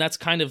 And that's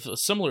kind of a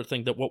similar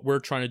thing that what we're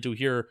trying to do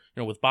here,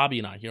 with Bobby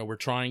and I. We're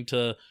trying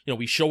to,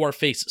 we show our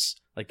faces.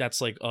 Like,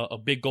 that's like a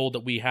big goal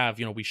that we have.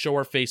 We show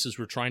our faces.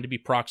 We're trying to be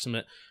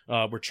proximate.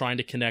 We're trying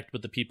to connect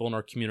with the people in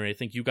our community. I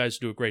think you guys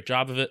do a great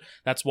job of it.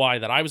 That's why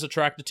that I was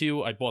attracted to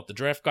you. I bought the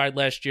draft guide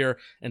last year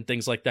and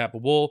things like that.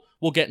 But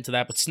we'll get into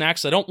that. But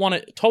Snacks, I don't want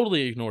to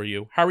totally ignore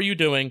you. How are you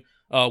doing?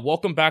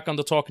 Welcome back on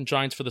the Talking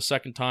Giants for the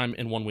second time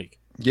in 1 week.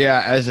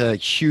 Yeah, as a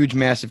huge,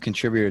 massive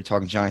contributor to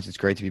Talking Giants, it's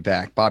great to be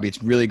back. Bobby,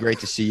 it's really great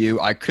to see you.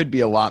 I could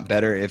be a lot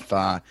better if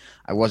I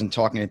wasn't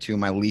talking to two of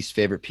my least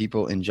favorite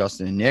people in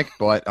Justin and Nick,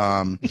 but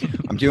I'm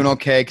doing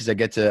okay because I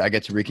get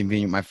to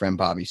reconvene with my friend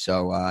Bobby.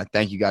 So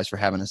thank you guys for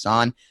having us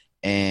on.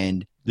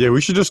 And yeah, we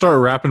should just start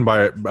rapping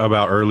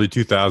about early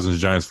 2000s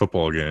Giants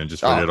football again and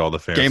just forget all the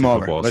fantasy game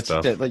over.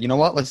 Football stuff. You know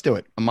what? Let's do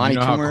it. Amani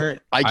Toomer,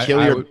 I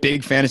kill your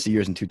big fantasy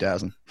years in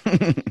 2000.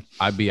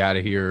 I'd be out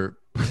of here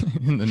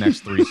in the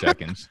next 3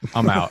 seconds.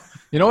 I'm out.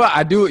 You know what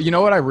I do? You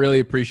know what I really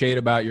appreciate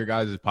about your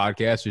guys'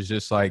 podcast is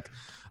just like,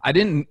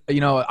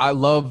 I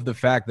love the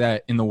fact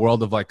that in the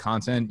world of like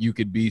content, you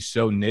could be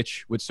so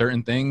niche with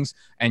certain things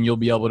and you'll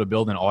be able to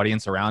build an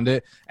audience around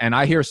it. And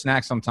I hear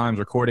Snack sometimes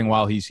recording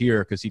while he's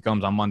here because he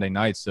comes on Monday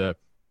nights to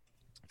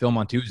film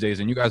on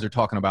Tuesdays, and you guys are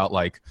talking about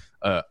like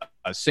a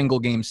single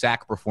game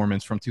sack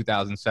performance from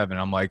 2007.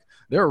 I'm like,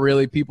 there are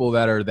really people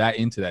that are that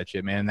into that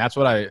shit, man. That's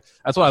what I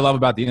love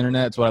about the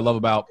internet. It's what I love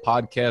about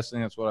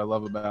podcasting. That's what I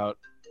love about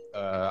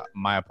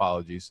my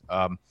apologies.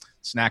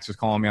 Snacks is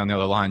calling me on the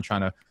other line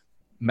trying to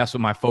mess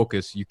with my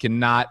focus. You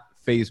cannot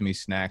phase me,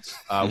 Snacks.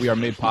 We are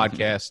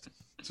mid-podcast.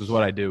 This is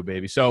what I do,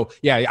 baby. So,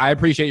 yeah, I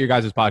appreciate your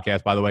guys'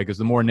 podcast, by the way, because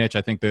the more niche,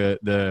 I think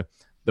the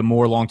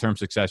more long-term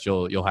success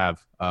you'll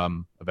have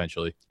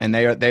eventually. And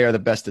they are the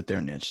best at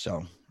their niche,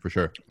 so. For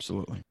sure.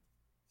 Absolutely.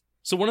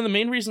 So one of the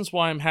main reasons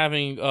why I'm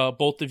having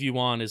both of you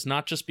on is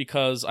not just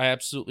because I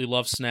absolutely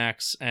love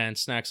Snacks, and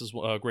Snacks is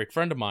a great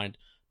friend of mine,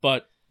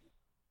 but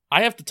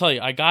I have to tell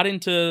you, I got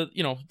into,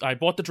 I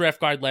bought the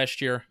draft guide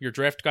last year. Your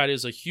draft guide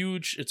is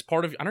it's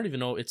part of, I don't even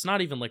know, it's not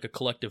even like a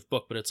collective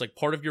book, but it's like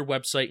part of your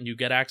website, and you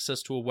get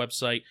access to a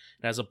website.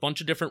 It has a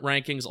bunch of different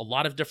rankings, a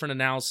lot of different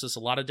analysis,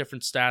 a lot of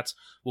different stats.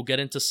 We'll get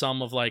into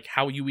some of like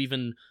how you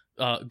even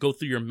go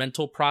through your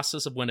mental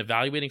process of when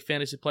evaluating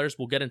fantasy players.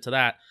 We'll get into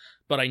that.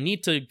 But I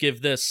need to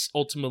give this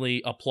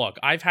ultimately a plug.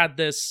 I've had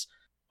this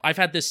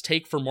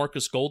take for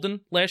Marcus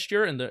Golden last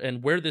year,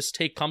 and where this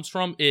take comes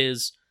from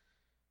is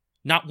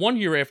not 1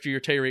 year after your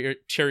Terrier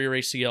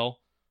ACL,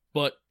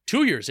 but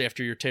 2 years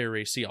after your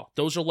Terrier ACL.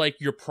 Those are like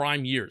your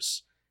prime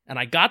years. And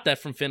I got that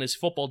from fantasy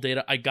football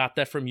data. I got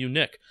that from you,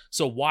 Nick.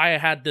 So why I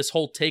had this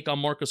whole take on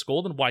Marcus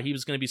Golden, why he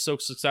was going to be so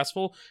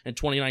successful in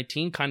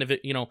 2019, kind of,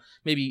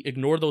 maybe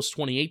ignore those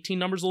 2018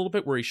 numbers a little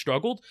bit where he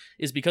struggled,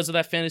 is because of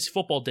that fantasy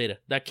football data.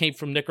 That came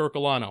from Nick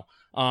Ercolano.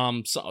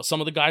 So, some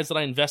of the guys that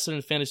I invested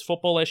in fantasy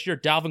football last year,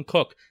 Dalvin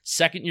Cook,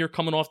 second year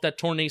coming off that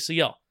torn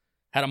ACL,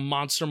 had a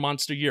monster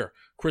year.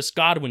 Chris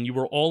Godwin, you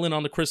were all in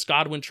on the Chris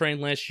Godwin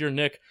train last year,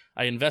 Nick.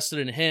 I invested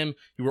in him.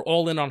 You were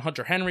all in on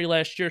Hunter Henry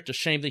last year. It's a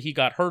shame that he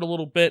got hurt a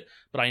little bit,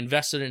 but I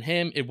invested in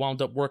him. It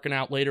wound up working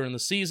out later in the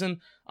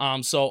season.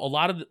 So a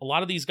lot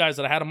of these guys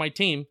that I had on my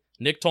team,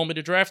 Nick told me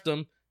to draft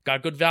them,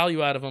 got good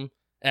value out of them,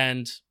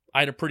 and I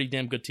had a pretty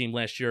damn good team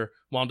last year.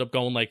 Wound up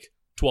going like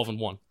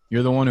 12-1.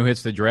 You're the one who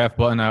hits the draft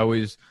button. I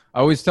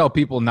always tell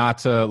people not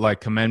to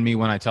like commend me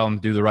when I tell them to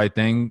do the right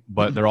thing,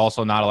 but they're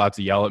also not allowed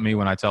to yell at me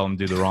when I tell them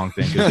to do the wrong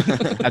thing.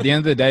 At the end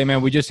of the day,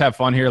 man, we just have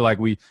fun here. Like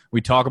we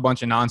talk a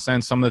bunch of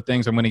nonsense. Some of the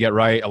things I'm going to get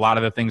right. A lot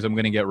of the things I'm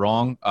going to get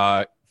wrong.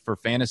 For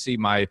fantasy,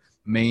 my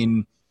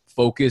main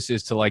focus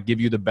is to like give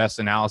you the best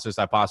analysis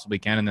I possibly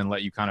can, and then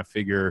let you kind of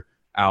figure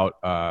out,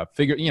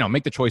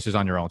 make the choices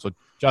on your own. So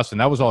Justin,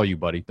 that was all you,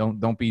 buddy.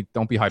 Don't be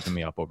hyping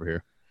me up over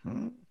here.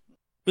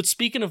 But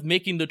speaking of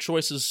making the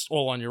choices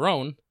all on your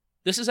own,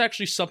 this is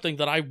actually something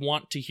that I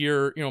want to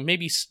hear,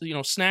 maybe,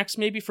 Snacks,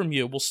 maybe from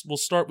you. We'll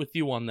start with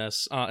you on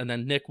this, and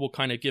then Nick will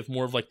kind of give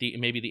more of like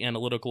the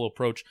analytical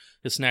approach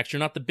to Snacks.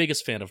 You're not the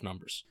biggest fan of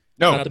numbers.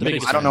 No, I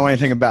don't know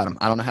anything about them.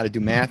 I don't know how to do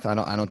math. I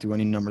don't do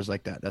any numbers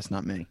like that. That's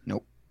not me.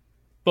 Nope.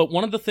 But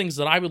one of the things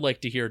that I would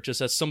like to hear,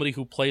 just as somebody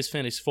who plays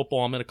fantasy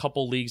football, I'm in a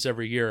couple leagues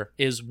every year,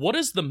 is what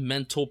is the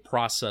mental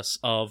process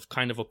of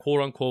kind of a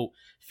quote-unquote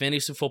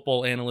fantasy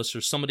football analyst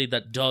or somebody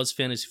that does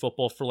fantasy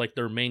football for like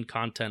their main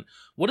content?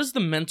 What is the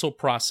mental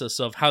process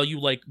of how you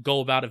like go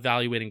about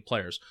evaluating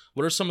players?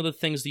 What are some of the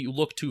things that you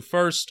look to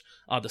first?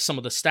 Some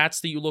of the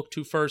stats that you look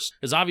to first?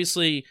 Because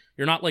obviously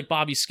you're not like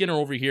Bobby Skinner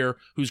over here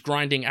who's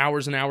grinding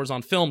hours and hours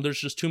on film.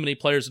 There's just too many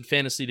players in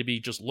fantasy to be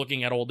just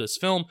looking at all this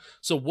film.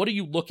 So what are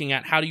you looking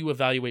at? How do you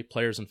evaluate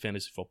players in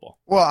fantasy football?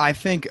 Well, I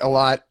think a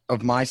lot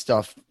of my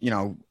stuff,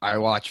 I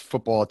watch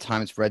football all the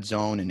time. It's Red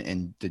Zone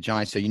and the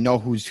Giants, so you know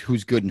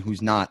who's good and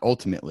who's not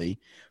ultimately.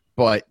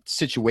 But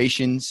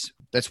situations,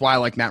 that's why I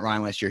like Matt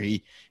Ryan last year.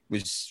 He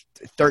was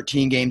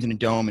 13 games in a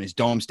dome, and his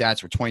dome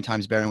stats were 20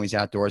 times better when he's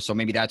outdoors. So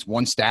maybe that's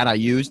one stat I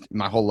used in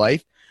my whole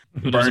life.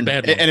 It was a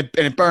bad one. And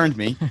it burned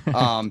me.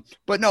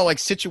 But no, like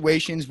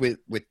situations with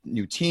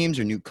new teams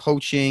or new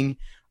coaching,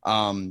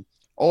 all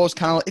those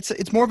kind of,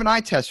 it's more of an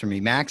eye test for me.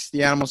 Max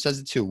the Animal says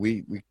it too.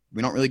 We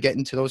don't really get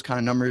into those kind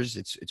of numbers.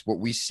 It's what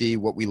we see,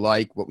 what we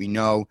like, what we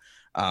know.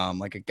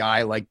 Like a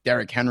guy like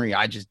Derrick Henry,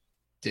 I just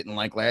didn't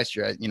like last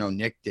year.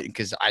 Nick didn't,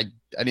 because I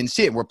didn't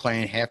see it. We're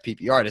playing half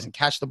PPR. It doesn't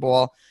catch the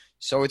ball.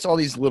 So it's all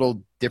these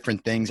little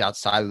different things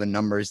outside of the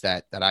numbers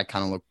that I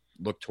kind of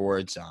look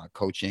towards,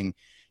 coaching,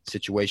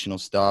 situational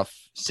stuff,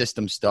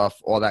 system stuff,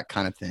 all that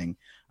kind of thing.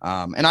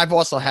 And I've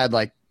also had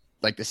like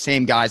the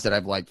same guys that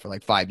I've liked for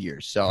like 5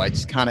 years. So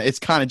it's kind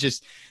of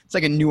just, it's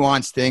like a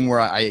nuanced thing where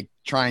I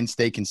try and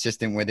stay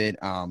consistent with it.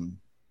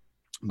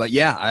 But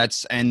yeah,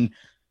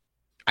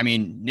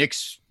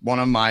 Nick's one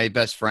of my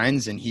best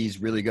friends and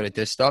he's really good at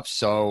this stuff.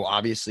 So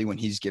obviously when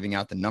he's giving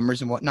out the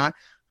numbers and whatnot,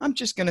 I'm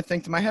just going to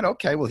think to my head,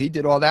 okay, well, he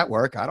did all that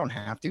work. I don't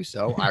have to.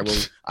 So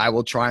I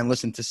will try and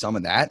listen to some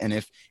of that. And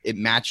if it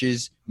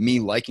matches me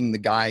liking the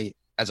guy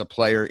as a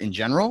player in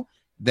general,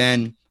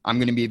 then I'm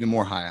going to be even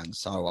more high on.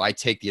 So I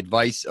take the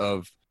advice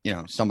of,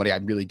 somebody I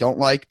really don't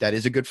like that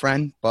is a good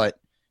friend, but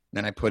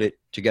then I put it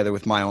together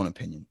with my own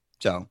opinion.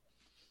 So.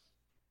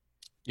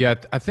 Yeah,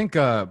 I think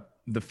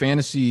the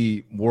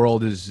fantasy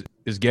world is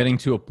getting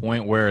to a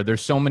point where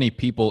there's so many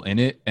people in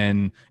it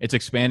and it's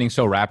expanding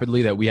so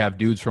rapidly that we have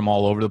dudes from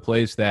all over the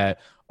place that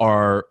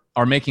are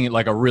making it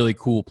like a really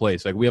cool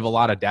place. Like we have a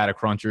lot of data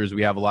crunchers.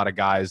 We have a lot of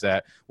guys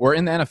that were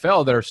in the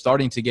NFL that are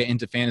starting to get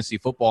into fantasy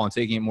football and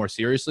taking it more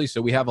seriously.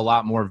 So we have a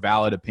lot more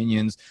valid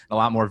opinions, a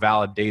lot more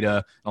valid data,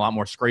 and a lot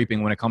more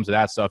scraping when it comes to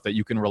that stuff that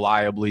you can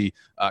reliably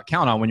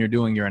count on when you're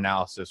doing your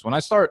analysis. When I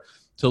start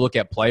to look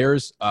at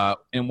players,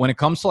 and when it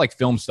comes to like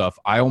film stuff,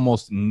 I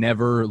almost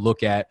never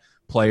look at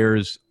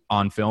players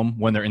on film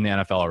when they're in the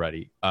NFL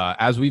already.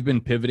 As we've been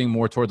pivoting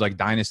more towards like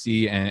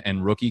dynasty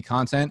and rookie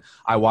content,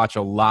 I watch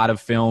a lot of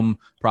film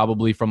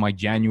probably from like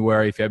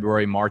January,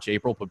 February, March,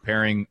 April,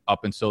 preparing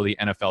up until the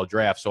NFL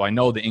draft. So I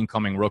know the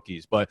incoming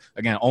rookies, but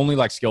again, only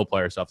like skill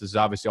player stuff. This is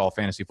obviously all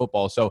fantasy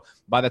football. So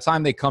by the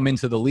time they come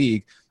into the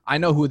league, I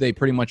know who they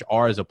pretty much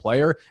are as a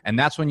player. And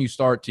that's when you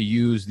start to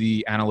use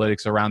the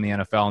analytics around the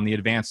NFL and the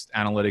advanced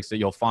analytics that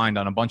you'll find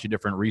on a bunch of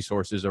different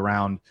resources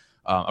around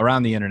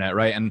the internet,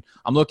 right? And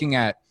I'm looking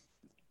at,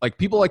 like,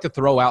 people like to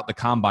throw out the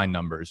combine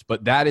numbers,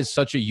 but that is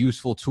such a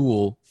useful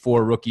tool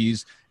for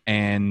rookies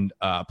and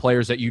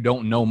players that you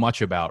don't know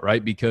much about,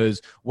 right? Because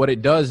what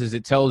it does is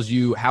it tells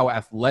you how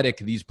athletic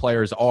these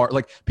players are.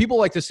 Like, people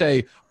like to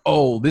say,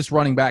 oh, this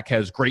running back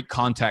has great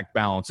contact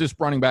balance. This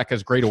running back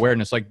has great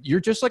awareness. Like, you're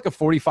just like a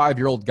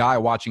 45-year-old guy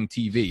watching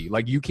TV.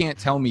 Like, you can't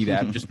tell me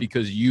that just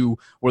because you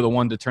were the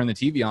one to turn the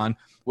TV on.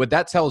 What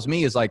that tells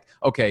me is like,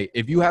 okay,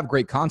 if you have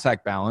great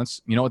contact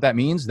balance, you know what that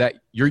means? That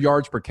your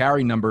yards per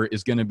carry number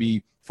is going to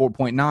be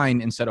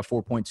 4.9 instead of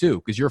 4.2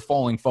 because you're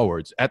falling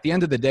forwards. At the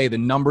end of the day, the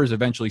numbers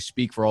eventually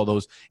speak for all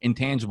those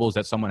intangibles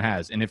that someone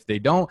has. And if they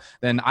don't,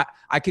 then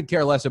I could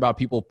care less about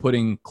people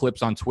putting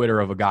clips on Twitter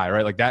of a guy,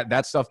 right? Like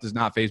that stuff does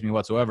not faze me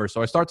whatsoever.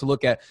 So I start to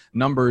look at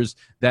numbers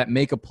that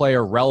make a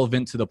player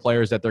relevant to the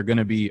players that they're going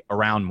to be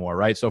around more,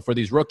 right? So for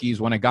these rookies,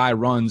 when a guy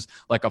runs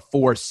like a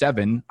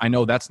 4.7, I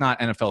know that's not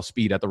NFL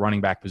speed at the running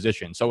back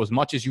position. So as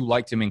much as you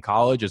liked him in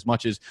college, as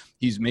much as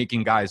he's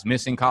making guys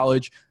miss in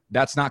college,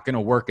 that's not going to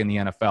work in the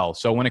NFL.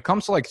 So when it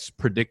comes to like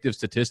predictive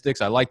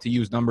statistics, I like to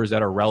use numbers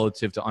that are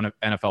relative to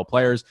NFL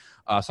players.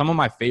 Some of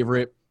my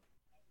favorite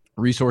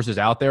resources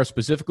out there,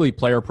 specifically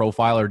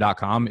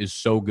playerprofiler.com, is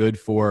so good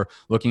for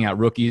looking at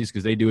rookies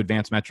because they do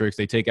advanced metrics.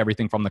 They take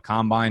everything from the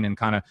combine and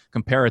kind of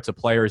compare it to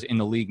players in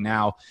the league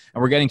now.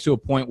 And we're getting to a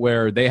point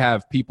where they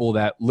have people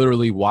that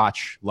literally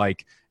watch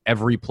like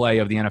every play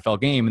of the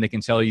NFL game, and they can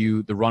tell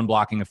you the run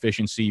blocking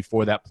efficiency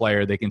for that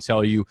player. They can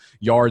tell you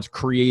yards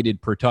created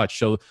per touch.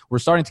 So we're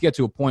starting to get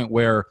to a point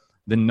where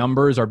the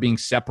numbers are being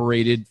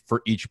separated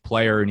for each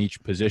player in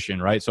each position,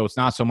 right? So it's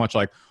not so much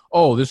like,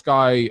 oh, this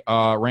guy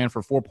ran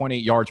for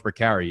 4.8 yards per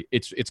carry.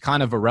 It's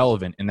kind of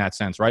irrelevant in that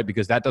sense, right?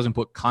 Because that doesn't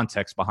put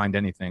context behind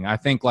anything. I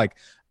think like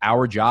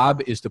our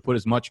job is to put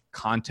as much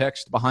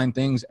context behind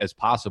things as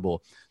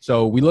possible.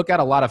 So we look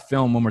at a lot of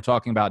film when we're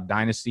talking about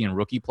dynasty and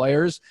rookie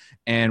players.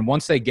 And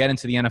once they get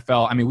into the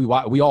NFL, I mean,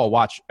 we all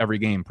watch every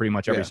game pretty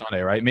much every Sunday,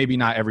 right? Maybe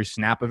not every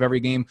snap of every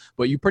game,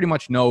 but you pretty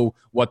much know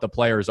what the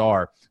players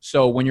are.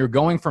 So when you're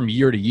going from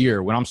year to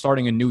year, when I'm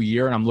starting a new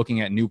year and I'm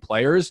looking at new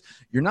players,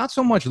 you're not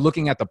so much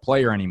looking at the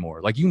player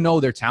anymore. Like, you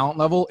know, their talent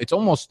level, it's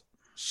almost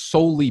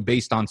solely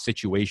based on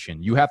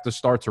situation. You have to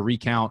start to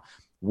recount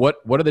what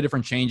are the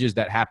different changes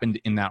that happened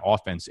in that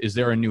offense. Is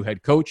there a new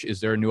head coach? Is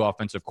there a new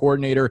offensive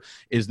coordinator?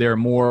 Is there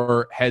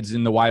more heads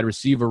in the wide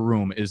receiver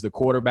room? Is the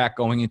quarterback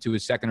going into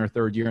his second or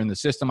third year in the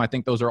system? I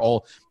think those are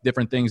all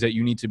different things that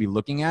you need to be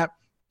looking at.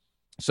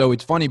 So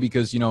it's funny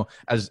because, you know,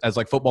 as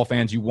like football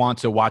fans, you want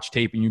to watch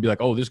tape and you'd be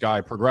like, oh, this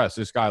guy progressed.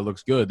 This guy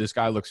looks good. This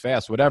guy looks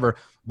fast, whatever.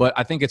 But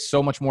I think it's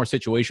so much more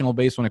situational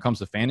based when it comes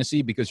to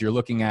fantasy because you're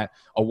looking at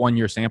a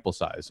 1-year sample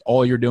size.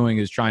 All you're doing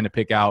is trying to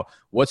pick out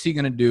what's he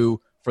going to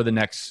do for the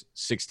next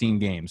 16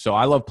 games. So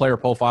I love Player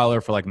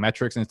Profiler for like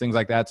metrics and things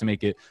like that to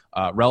make it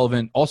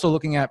relevant. Also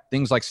looking at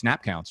things like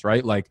snap counts,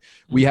 right? Like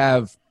we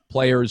have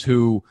players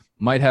who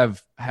might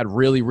have had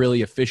really,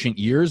 really efficient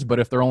years, but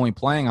if they're only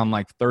playing on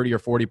like 30 or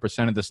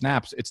 40% of the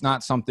snaps, it's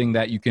not something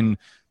that you can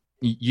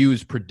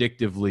use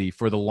predictively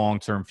for the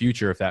long-term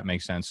future, if that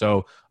makes sense.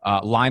 So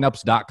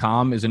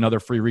lineups.com is another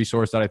free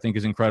resource that I think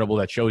is incredible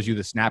that shows you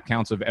the snap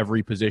counts of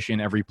every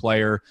position, every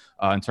player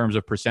in terms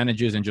of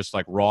percentages and just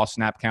like raw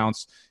snap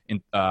counts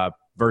in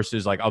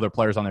versus like other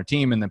players on their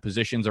team and then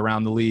positions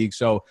around the league.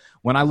 So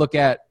when I look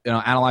at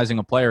analyzing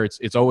a player,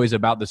 it's always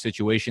about the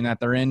situation that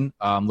they're in.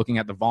 Looking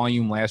at the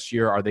volume last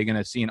year, are they going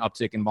to see an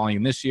uptick in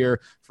volume this year?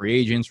 Free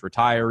agents,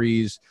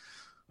 retirees.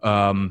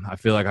 I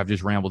feel like I've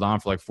just rambled on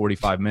for like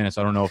 45 minutes.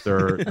 I don't know if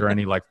there are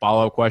any like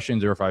follow-up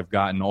questions or if I've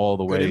gotten all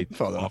the way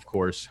off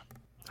course.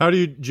 How do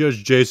you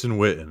judge Jason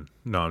Witten?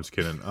 No, I'm just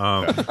kidding.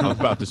 I was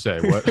about to say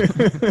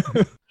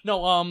what.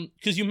 No,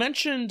 because you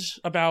mentioned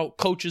about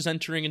coaches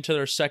entering into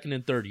their second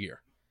and third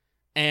year.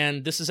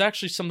 And this is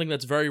actually something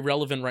that's very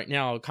relevant right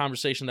now, a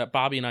conversation that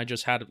Bobby and I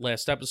just had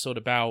last episode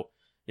about,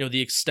 you know,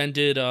 the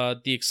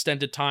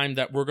extended time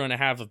that we're going to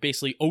have of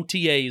basically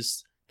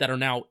OTAs that are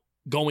now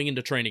going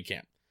into training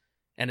camp.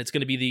 And it's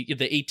going to be the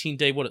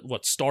 18-day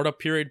what startup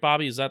period,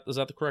 Bobby? Is that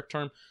the correct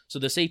term? So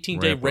this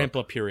 18-day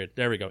ramp-up period.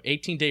 There we go.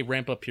 18-day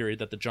ramp-up period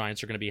that the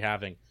Giants are going to be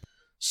having.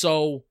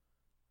 So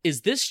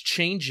is this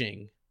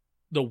changing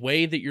the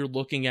way that you're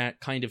looking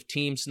at kind of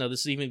teams? Now,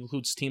 this even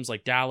includes teams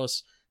like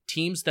Dallas,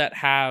 teams that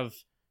have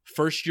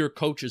first-year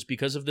coaches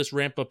because of this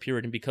ramp-up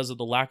period and because of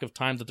the lack of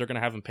time that they're going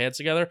to have in pads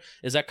together.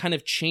 Is that kind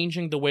of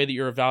changing the way that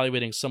you're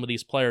evaluating some of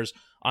these players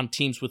on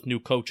teams with new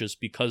coaches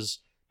because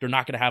they're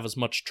not going to have as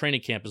much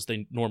training camp as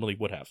they normally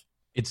would have?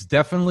 It's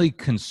definitely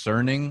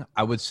concerning.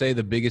 I would say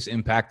the biggest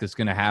impact it's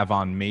going to have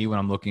on me when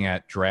I'm looking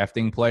at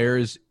drafting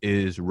players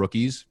is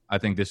rookies. I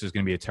think this is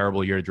going to be a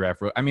terrible year to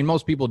draft. I mean,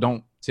 most people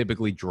don't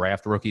typically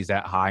draft rookies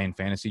that high in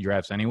fantasy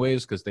drafts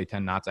anyways because they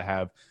tend not to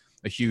have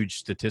a huge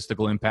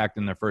statistical impact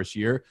in their first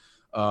year.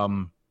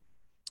 And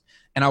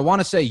I want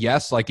to say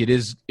yes, like it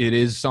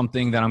is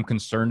something that I'm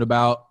concerned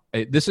about.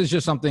 This is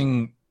just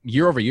something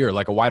year over year,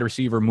 like a wide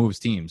receiver moves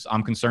teams.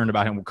 I'm concerned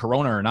about him,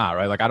 Corona or not,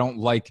 right? Like I don't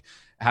like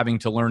having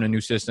to learn a new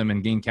system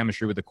and gain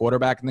chemistry with the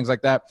quarterback and things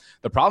like that.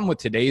 The problem with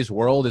today's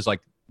world is like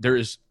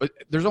there's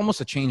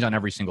almost a change on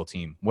every single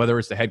team, whether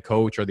it's the head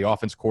coach or the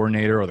offense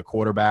coordinator or the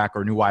quarterback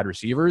or new wide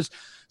receivers.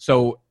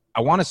 So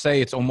I want to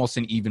say it's almost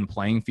an even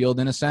playing field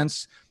in a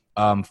sense.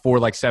 For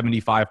like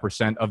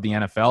 75% of the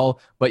NFL.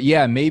 But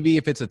yeah, maybe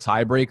if it's a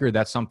tiebreaker,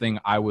 that's something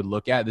I would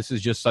look at. This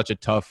is just such a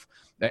tough,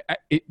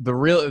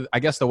 I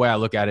guess the way I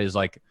look at it is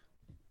like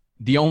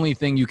the only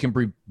thing you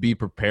can be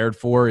prepared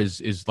for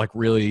is like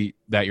really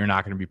that you're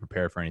not going to be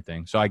prepared for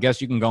anything. So I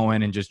guess you can go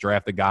in and just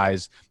draft the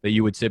guys that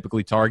you would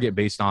typically target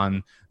based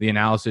on the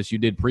analysis you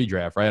did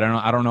pre-draft, right?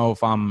 I don't know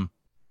if I'm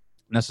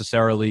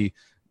necessarily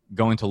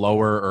going to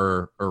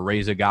lower or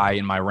raise a guy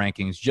in my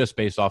rankings just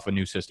based off a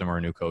new system or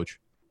a new coach.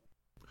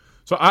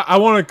 So I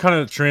want to kind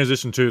of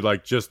transition to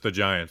like just the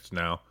Giants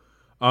now.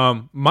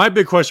 My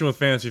big question with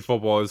fantasy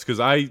football is because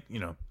I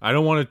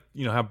don't want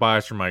to have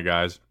bias for my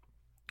guys,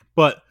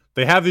 but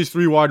they have these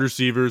 3 wide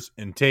receivers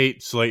in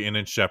Tate, Slayton,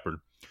 and Shepard,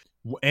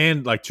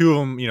 and like 2 of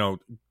them.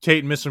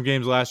 Tate missed some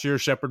games last year.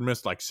 Shepard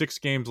missed like 6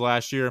 games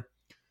last year.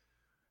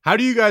 How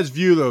do you guys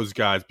view those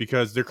guys?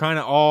 Because they're kind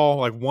of all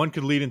like one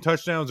could lead in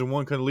touchdowns and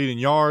one could lead in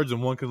yards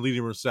and one could lead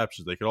in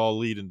receptions. They could all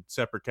lead in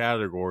separate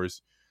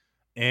categories,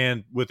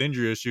 and with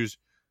injury issues.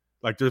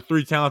 Like, they're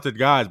 3 talented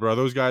guys, but are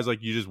those guys,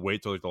 like, you just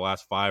wait till, like, the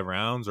last 5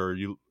 rounds, or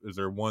is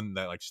there one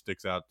that, like,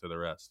 sticks out to the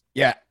rest?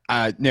 Yeah,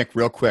 Nick,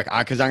 real quick,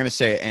 because I'm going to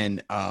say it,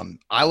 and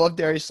I love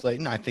Darius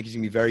Slayton. I think he's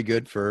going to be very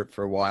good for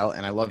a while,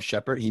 and I love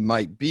Shepard. He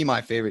might be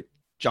my favorite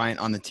Giant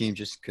on the team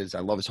just because I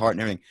love his heart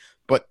and everything.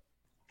 But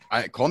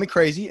call me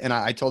crazy, and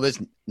I told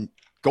this,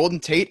 Golden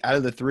Tate out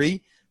of the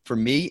 3, for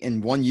me, in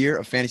 1 year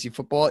of fantasy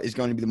football, is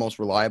going to be the most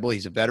reliable.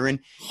 He's a veteran.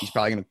 He's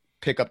probably going to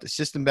pick up the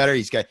system better.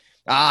 He's got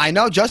I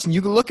know, Justin,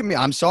 you can look at me.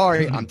 I'm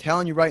sorry. I'm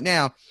telling you right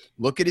now,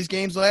 look at his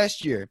games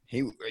last year.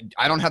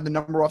 I don't have the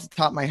number off the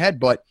top of my head,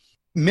 but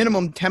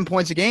minimum 10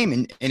 points a game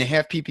in a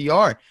half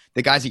PPR.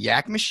 The guy's a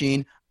yak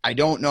machine. I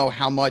don't know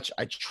how much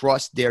I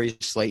trust Darius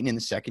Slayton in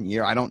the second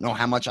year. I don't know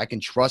how much I can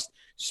trust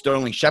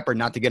Sterling Shepard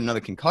not to get another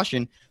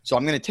concussion. So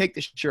I'm going to take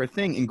the sure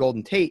thing in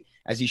Golden Tate,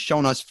 as he's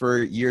shown us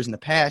for years in the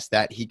past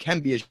that he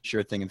can be a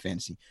sure thing in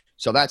fantasy.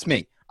 So that's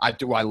me.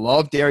 Do I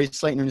love Darius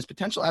Slayton and his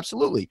potential?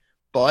 Absolutely.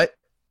 But,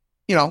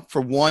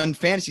 for one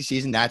fantasy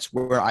season, that's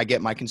where I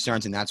get my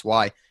concerns, and that's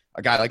why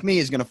a guy like me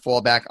is going to fall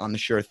back on the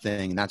sure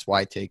thing, and that's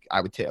why I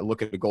would take a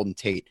look at the Golden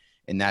Tate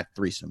in that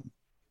threesome.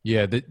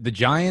 Yeah, the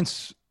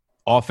Giants'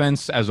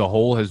 offense as a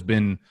whole has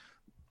been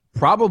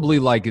probably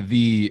like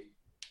the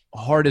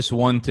hardest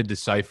one to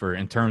decipher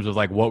in terms of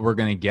like what we're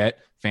going to get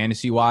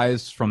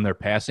fantasy-wise from their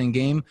passing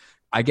game.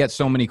 I get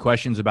so many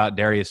questions about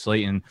Darius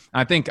Slayton.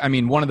 I think,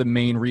 one of the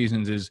main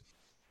reasons is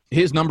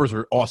his numbers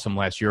were awesome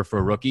last year for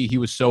a rookie. He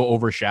was so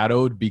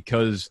overshadowed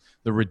because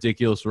the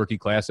ridiculous rookie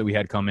class that we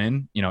had come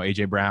in,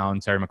 A.J.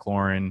 Brown, Terry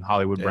McLaurin,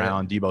 Hollywood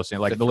Brown, Debo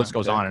Samuel, like the list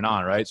goes on and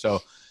on, right? So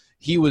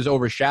he was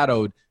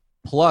overshadowed,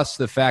 plus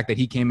the fact that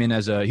he came in he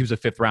was a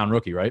 5th-round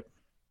rookie, right?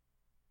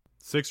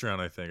 6th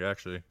round, I think,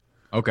 actually.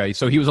 Okay,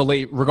 so he was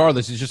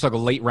regardless, it's just like a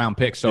late round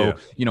pick. So,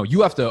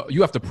 you have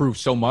to prove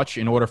so much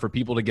in order for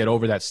people to get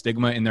over that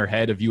stigma in their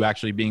head of you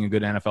actually being a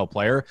good NFL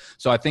player.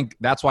 So I think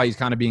that's why he's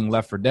kind of being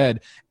left for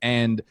dead.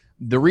 And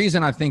the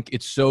reason I think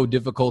it's so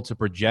difficult to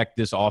project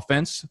this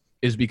offense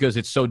is because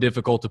it's so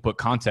difficult to put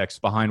context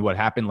behind what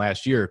happened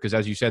last year. Because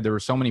as you said, there were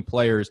so many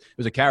players. It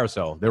was a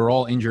carousel. They were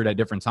all injured at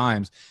different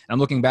times. And I'm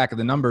looking back at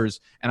the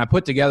numbers, and I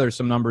put together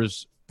some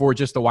numbers for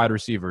just the wide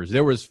receivers.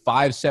 There was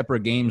 5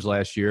 separate games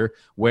last year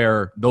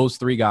where those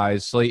 3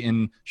 guys,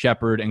 Slayton,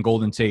 Shepard, and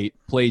Golden Tate,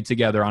 played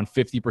together on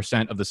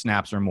 50% of the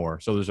snaps or more.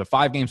 So there's a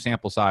 5-game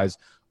sample size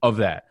of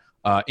that.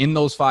 In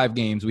those 5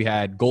 games, we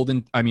had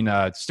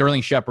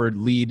Sterling Shepard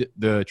lead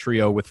the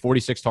trio with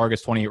 46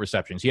 targets, 28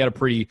 receptions. He had a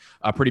pretty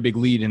big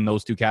lead in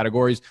those 2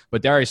 categories,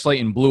 but Darius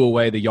Slayton blew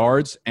away the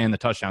yards and the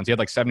touchdowns. He had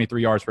like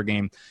 73 yards per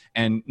game.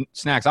 And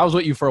Snacks, I was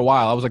with you for a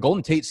while. I was like,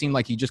 Golden Tate seemed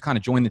like he just kind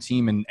of joined the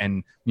team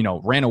and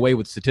ran away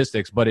with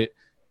statistics, but it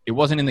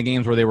wasn't in the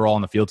games where they were all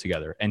on the field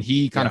together. And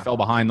he kind of fell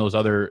behind those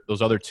other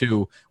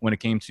 2 when it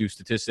came to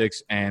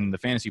statistics and the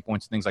fantasy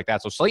points and things like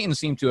that. So Slayton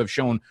seemed to have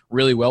shown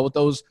really well with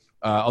those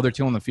other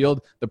 2 on the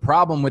field. The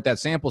problem with that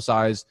sample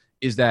size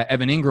is that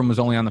Evan Ingram was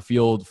only on the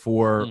field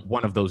for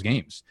one of those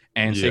games.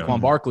 And Saquon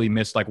Barkley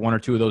missed like 1 or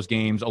 2 of those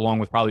games, along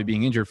with probably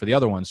being injured for the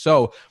other ones.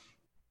 So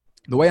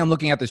the way I'm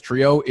looking at this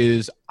trio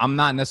is I'm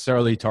not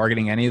necessarily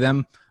targeting any of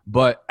them.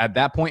 But at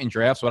that point in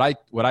drafts,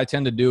 what I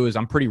tend to do is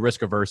I'm pretty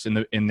risk averse in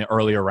the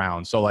earlier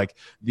rounds. So like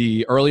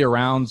the earlier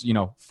rounds,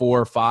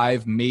 4,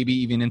 5, maybe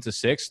even into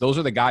 6, those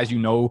are the guys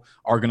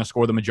are going to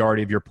score the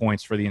majority of your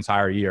points for the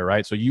entire year,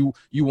 right? So you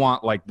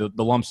want like the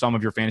lump sum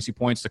of your fantasy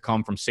points to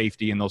come from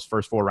safety in those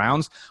first 4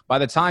 rounds. By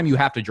the time you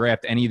have to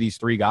draft any of these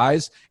 3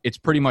 guys, it's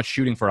pretty much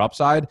shooting for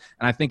upside.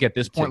 And I think at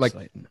this point, like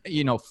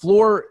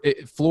floor,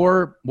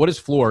 what is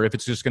floor if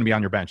it's just going to be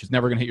on your bench? It's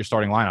never going to hit your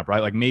starting lineup,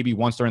 right? Like maybe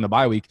once during the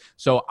bye week.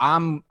 So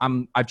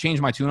I've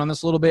changed my tune on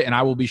this a little bit, and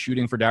I will be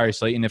shooting for Darius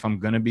Slayton if I'm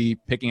going to be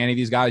picking any of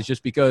these guys,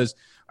 just because,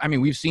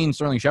 we've seen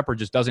Sterling Shepard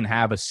just doesn't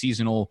have a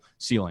seasonal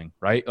ceiling,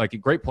 right? Like a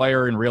great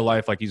player in real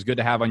life, like he's good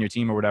to have on your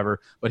team or whatever,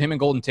 but him and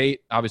Golden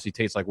Tate, obviously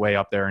Tate's like way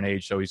up there in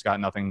age, so he's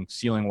got nothing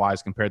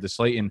ceiling-wise compared to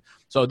Slayton.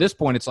 So at this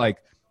point, it's like,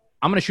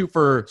 I'm going to shoot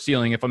for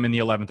ceiling if I'm in the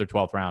 11th or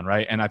 12th round,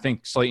 right? And I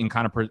think Slayton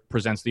kind of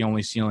presents the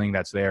only ceiling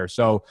that's there.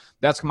 So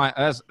that's kind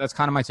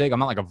of my take. I'm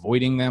not like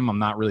avoiding them. I'm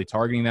not really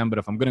targeting them. But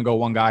if I'm going to go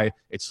one guy,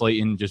 it's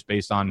Slayton, just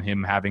based on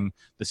him having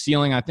the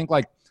ceiling. I think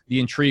like the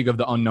intrigue of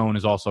the unknown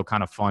is also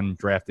kind of fun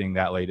drafting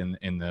that late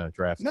in the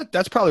draft.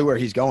 That's probably where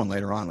he's going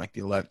later on, like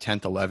the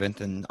 10th, 11th.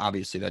 And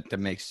obviously that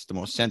makes the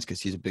most sense because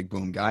he's a big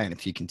boom guy. And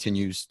if he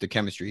continues the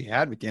chemistry he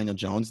had with Daniel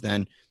Jones,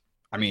 then,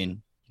 you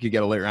could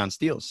get a late round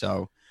steal.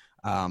 So,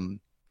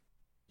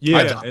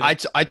 I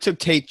took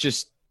Tate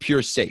just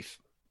pure safe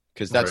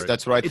because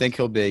that's what I think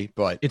he'll be.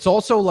 But it's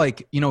also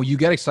like, you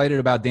get excited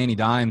about Danny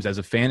Dimes as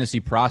a fantasy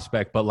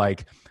prospect, but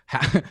like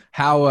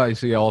how I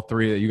see all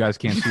 3 that you guys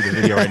can't see the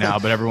video right now,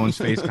 but everyone's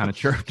face kind of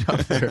chirped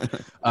up there.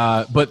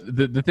 But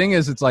the thing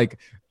is, it's like,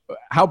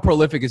 how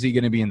prolific is he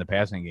going to be in the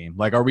passing game?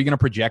 Like, are we going to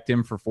project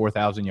him for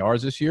 4,000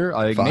 yards this year?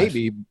 Like 5.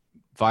 Maybe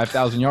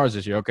 5,000 yards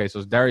this year. Okay,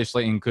 so Darius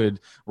Slayton could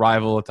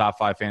rival a top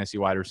 5 fantasy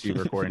wide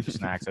receiver according to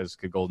Snacks, as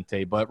could Golden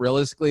Tate. But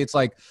realistically, it's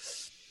like,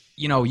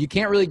 you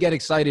can't really get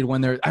excited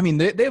when they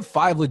have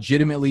 5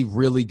 legitimately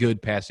really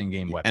good passing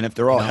game weapons. And if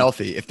they're all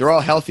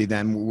healthy,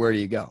 then where do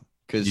you go?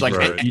 Because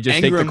you just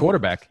take the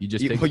quarterback. You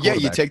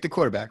take the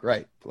quarterback,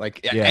 right?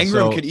 Like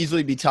Ingram could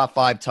easily be top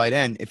 5 tight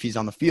end if he's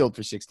on the field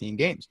for 16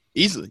 games.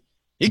 Easily.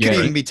 He could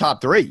even be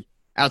top 3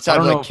 outside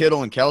of like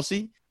Kittle and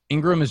Kelsey.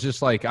 Ingram is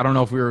just like, I don't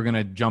know if we were going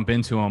to jump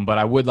into him, but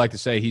I would like to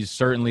say he's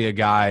certainly a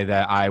guy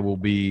that I will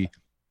be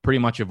pretty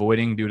much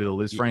avoiding due to the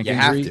Liz Frank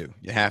injury.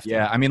 You have to.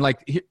 Yeah,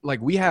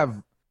 like we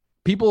have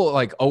people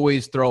like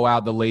always throw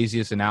out the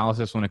laziest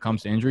analysis when it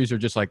comes to injuries, or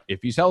just like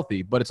if he's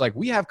healthy. But it's like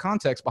we have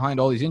context behind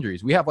all these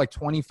injuries. We have like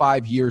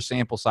 25-year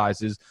sample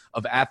sizes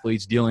of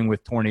athletes dealing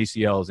with torn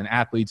ACLs and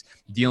athletes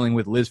dealing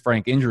with Liz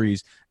Frank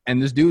injuries. And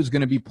this dude's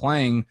going to be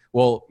playing,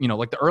 well,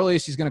 like the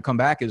earliest he's going to come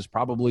back is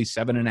probably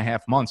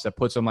 7.5 months. That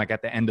puts him like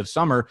at the end of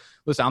summer.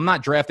 Listen, I'm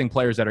not drafting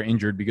players that are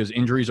injured because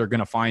injuries are going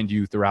to find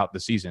you throughout the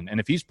season.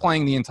 And if he's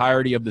playing the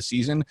entirety of the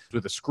season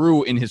with a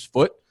screw in his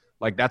foot,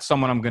 like that's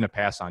someone I'm going to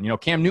pass on.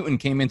 Cam Newton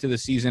came into the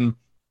season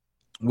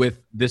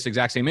with this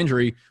exact same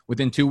injury.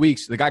 Within 2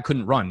 weeks, the guy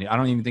couldn't run. I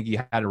don't even think he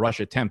had a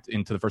rush attempt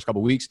into the first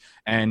couple of weeks.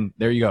 And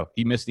there you go.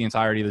 He missed the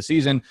entirety of the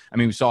season. I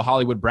mean, we saw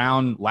Hollywood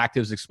Brown lacked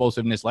his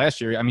explosiveness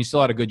last year. I mean, he still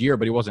had a good year,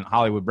 but he wasn't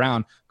Hollywood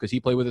Brown because he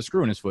played with a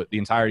screw in his foot the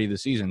entirety of the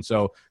season.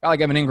 So a guy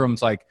like Evan Ingram,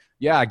 it's like,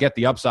 yeah, I get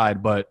the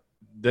upside, but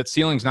that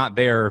ceiling's not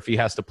there if he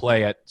has to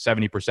play at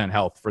 70%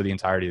 health for the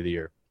entirety of the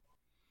year.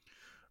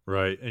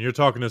 Right, and you're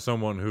talking to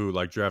someone who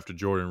like drafted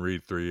Jordan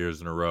Reed 3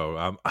 years in a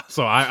row.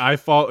 So I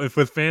fall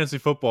with fantasy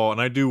football, and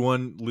I do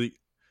one league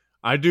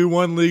a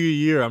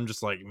year. I'm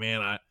just like,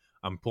 man,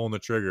 I'm pulling the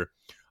trigger.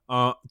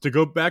 To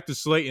go back to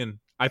Slayton,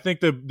 I think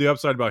the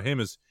upside about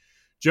him is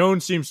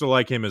Jones seems to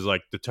like him as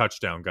like the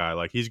touchdown guy.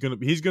 Like he's gonna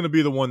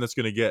be the one that's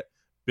gonna get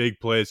big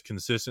plays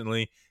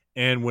consistently.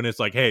 And when it's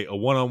like, hey, a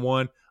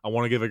one-on-one, I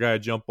want to give a guy a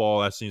jump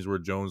ball. That seems where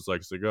Jones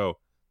likes to go.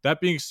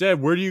 That being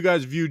said, where do you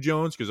guys view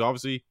Jones? Because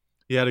obviously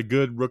he had a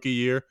good rookie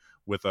year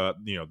with,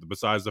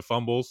 besides the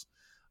fumbles.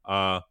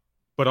 But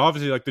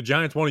obviously, like the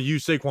Giants want to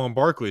use Saquon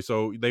Barkley,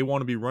 so they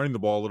want to be running the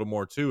ball a little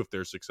more too if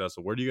they're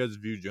successful. Where do you guys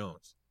view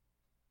Jones?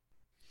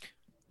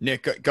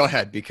 Nick, go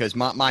ahead, because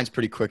mine's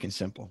pretty quick and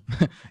simple.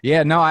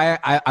 Yeah, no,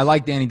 I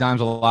like Danny Dimes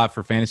a lot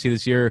for fantasy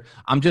this year.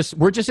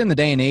 We're just in the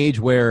day and age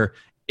where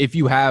if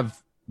you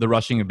have the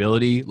rushing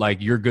ability,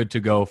 like you're good to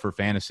go for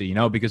fantasy,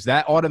 because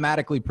that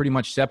automatically pretty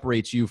much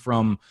separates you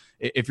from,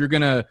 if you're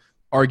going to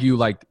argue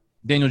like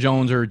Daniel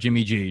Jones or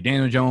Jimmy G,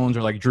 Daniel Jones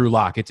or like Drew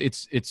Lock.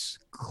 It's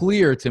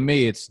clear to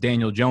me it's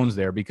Daniel Jones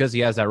there because he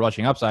has that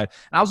rushing upside.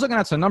 And I was looking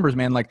at some numbers,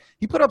 man. Like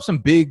he put up some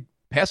big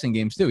passing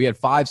games too. He had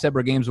 5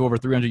 separate games of over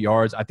 300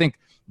 yards. I think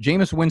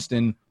Jameis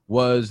Winston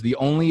was the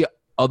only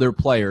other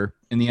player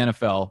in the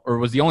NFL, or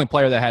was the only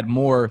player that had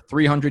more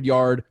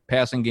 300-yard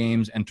passing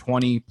games and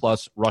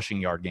 20-plus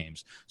rushing yard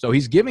games. So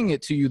he's giving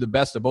it to you the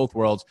best of both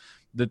worlds.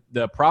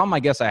 The problem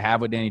I guess I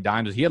have with Danny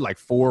Dimes is he had like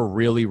 4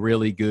 really,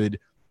 really good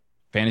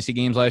fantasy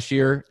games last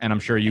year, and I'm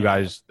sure you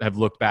guys have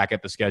looked back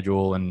at the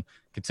schedule and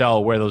could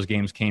tell where those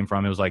games came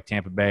from. It was like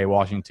Tampa Bay,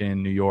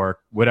 Washington, New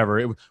York, whatever.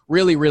 It was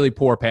really, really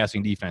poor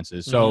passing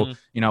defenses. So,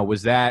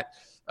 was that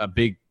a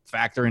big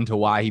factor into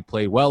why he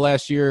played well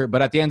last year?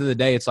 But at the end of the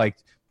day, it's like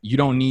you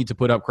don't need to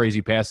put up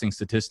crazy passing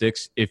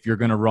statistics if you're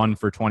going to run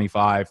for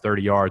 25,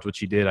 30 yards, which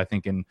he did. I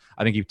think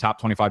he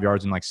topped 25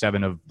 yards in like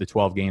 7 of the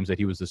 12 games that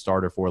he was the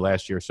starter for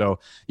last year. So,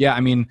 yeah, I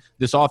mean,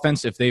 this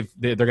offense, if they're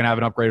going to have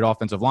an upgraded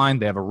offensive line,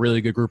 they have a really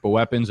good group of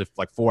weapons. If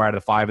like 4 out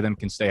of the 5 of them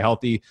can stay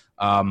healthy,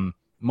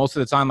 most of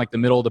the time, like the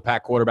middle of the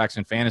pack quarterbacks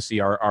in fantasy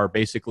are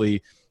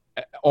basically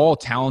all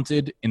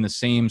talented in the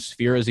same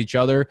sphere as each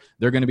other.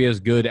 They're going to be as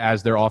good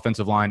as their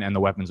offensive line and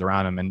the weapons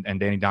around them. And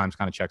Danny Dimes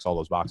kind of checks all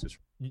those boxes.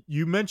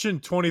 You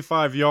mentioned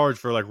 25 yards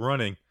for like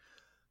running.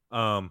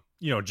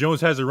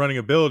 Jones has a running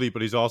ability,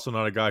 but he's also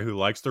not a guy who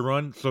likes to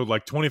run. So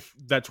like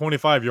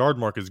 25 yard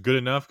mark is good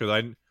enough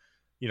because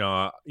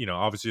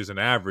obviously as an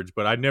average,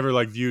 but I never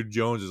like viewed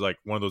Jones as like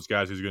one of those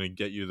guys who's going to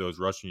get you those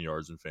rushing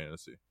yards in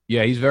fantasy.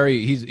 Yeah,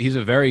 he's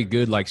a very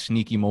good like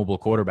sneaky mobile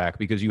quarterback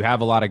because you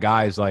have a lot of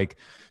guys like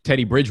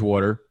Teddy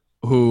Bridgewater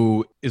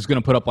who is going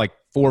to put up like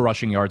 4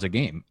 rushing yards a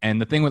game. And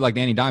the thing with like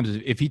Danny Dimes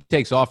is if he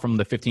takes off from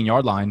the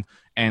 15-yard line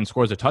and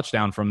scores a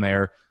touchdown from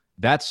there,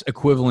 that's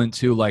equivalent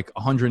to like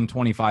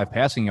 125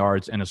 passing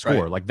yards and a score.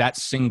 Right. Like that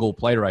single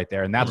play right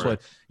there. And that's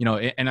what,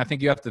 and I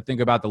think you have to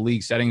think about the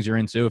league settings you're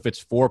into. If it's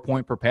 4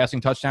 point per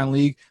passing touchdown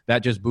league, that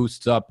just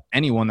boosts up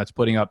anyone that's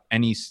putting up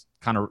any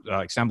kind of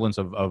semblance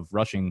of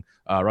rushing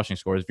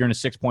scores. If you're in a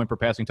 6 point per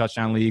passing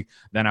touchdown league,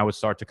 then I would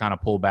start to kind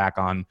of pull back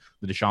on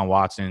the Deshaun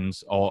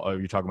Watsons.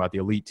 You're talking about the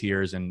elite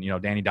tiers, and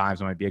Danny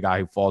Dimes might be a guy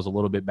who falls a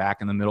little bit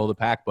back in the middle of the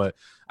pack. But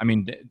I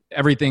mean,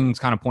 everything's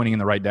kind of pointing in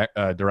the right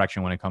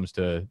direction when it comes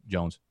to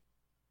Jones.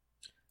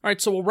 All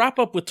right, so we'll wrap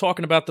up with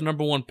talking about the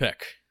number 1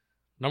 pick.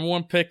 Number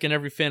 1 pick in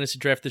every fantasy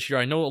draft this year.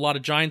 I know a lot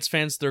of Giants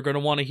fans, they're going to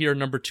want to hear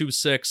number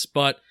 2-6,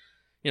 but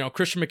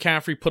Christian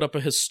McCaffrey put up a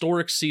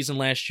historic season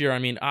last year. I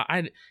mean,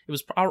 it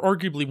was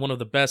arguably one of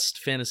the best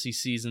fantasy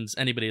seasons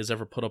anybody has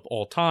ever put up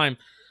all time.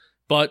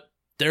 But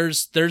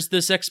there's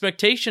this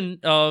expectation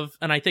of,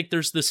 and I think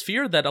there's this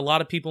fear that a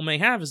lot of people may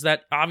have, is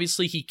that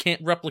obviously he can't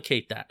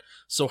replicate that.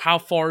 So how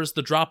far is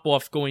the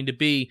drop-off going to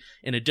be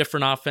in a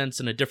different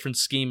offense and a different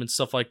scheme and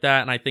stuff like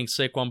that? And I think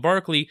Saquon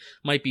Barkley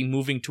might be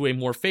moving to a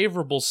more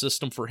favorable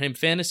system for him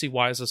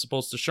fantasy-wise as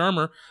opposed to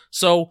Shermer.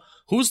 So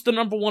who's the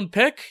number 1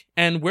 pick,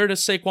 and where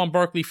does Saquon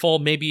Barkley fall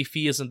maybe if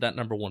he isn't that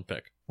number 1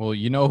 pick? Well,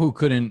 who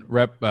couldn't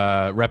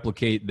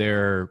replicate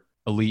their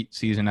elite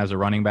season as a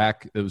running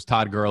back? It was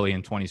Todd Gurley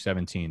in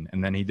 2017,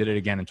 and then he did it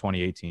again in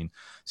 2018.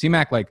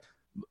 C-Mac, like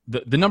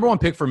the number one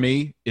pick for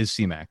me is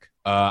C-Mac.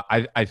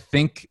 I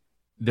think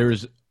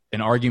there's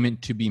an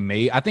argument to be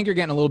made. I think you're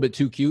getting a little bit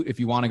too cute if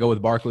you want to go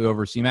with Barkley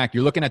over C-Mac.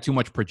 You're looking at too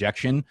much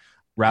projection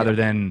rather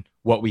than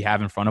what we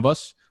have in front of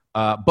us.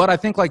 But I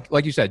think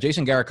like you said,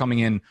 Jason Garrett coming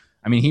in,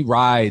 I mean, he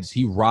rides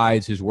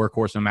his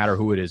workhorse no matter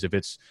who it is. If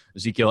it's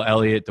Ezekiel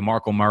Elliott,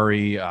 DeMarco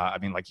Murray, I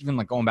mean, even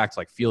going back to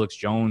like Felix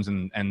Jones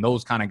and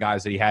those kind of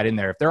guys that he had in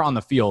there, if they're on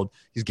the field,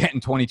 he's getting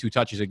 22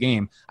 touches a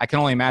game. I can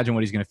only imagine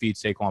what he's going to feed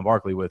Saquon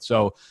Barkley with.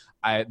 So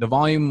the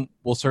volume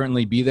will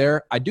certainly be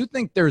there. I do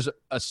think there's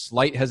a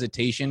slight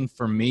hesitation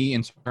for me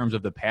in terms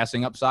of the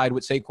passing upside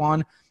with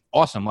Saquon.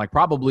 Awesome. Like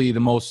probably the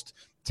most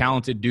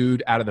talented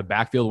dude out of the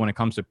backfield when it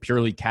comes to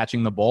purely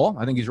catching the ball.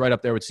 I think he's right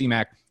up there with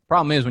C-Mac.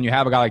 Problem is when you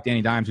have a guy like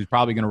Danny Dimes who's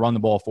probably going to run the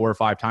ball 4 or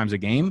 5 times a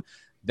game,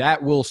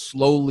 that will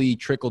slowly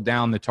trickle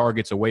down the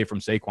targets away from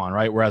Saquon,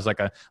 right? Whereas like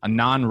a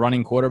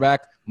non-running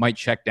quarterback might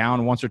check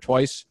down once or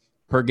twice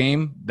per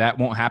game. That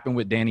won't happen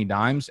with Danny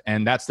Dimes,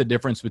 and that's the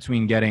difference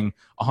between getting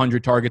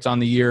 100 targets on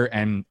the year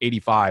and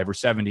 85 or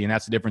 70, and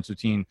that's the difference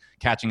between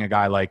catching a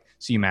guy like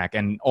C-Mac.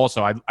 And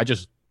also, I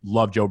just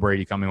love Joe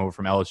Brady coming over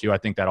from LSU. I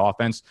think that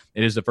offense,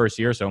 it is the first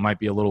year, so it might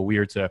be a little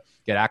weird to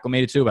get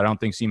acclimated to, but I don't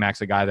think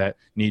C-Mac's a guy that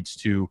needs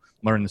to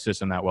learn the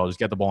system that well. Just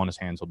get the ball in his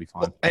hands, he'll be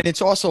fine. And it's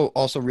also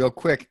real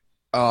quick,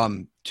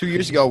 2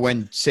 years ago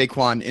when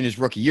Saquon in his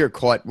rookie year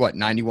caught,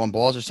 91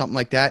 balls or something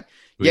like that,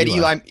 you had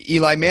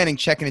Eli Manning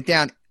checking it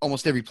down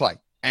almost every play,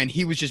 and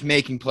he was just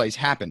making plays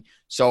happen.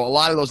 So a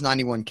lot of those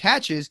 91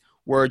 catches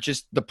were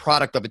just the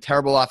product of a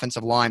terrible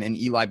offensive line and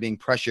Eli being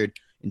pressured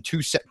in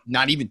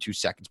not even 2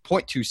 seconds,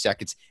 0.2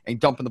 seconds, and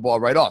dumping the ball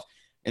right off.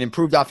 An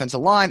improved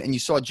offensive line, and you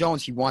saw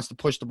Jones, he wants to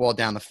push the ball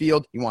down the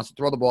field. He wants to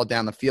throw the ball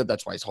down the field.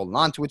 That's why he's holding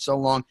on to it so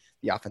long.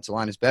 The offensive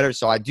line is better.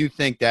 So I do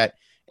think that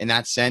in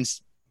that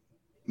sense,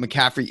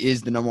 McCaffrey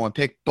is the number one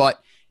pick. But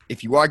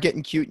if you are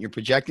getting cute and you're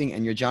projecting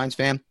and you're a Giants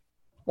fan,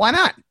 why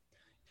not?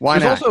 Why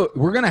not? Also,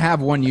 we're going to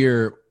have 1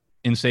 year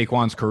in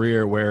Saquon's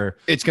career where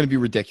it's going to be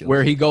ridiculous,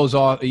 where he goes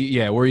off,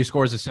 where he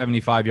scores a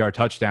 75-yard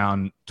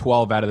touchdown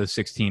 12 out of the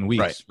 16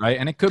 weeks, right?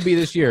 And it could be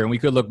this year, and we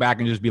could look back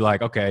and just be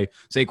like, okay,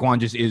 Saquon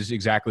just is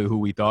exactly who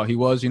we thought he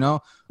was,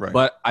 Right.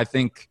 But I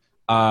think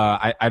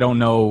I don't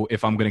know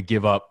if I'm going to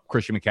give up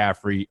Christian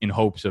McCaffrey in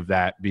hopes of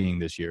that being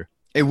this year.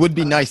 It would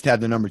be nice to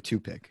have the number 2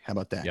 pick. How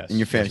about that? Yes, in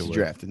your fantasy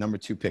draft? The number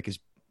 2 pick is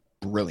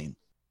brilliant.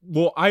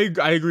 Well, I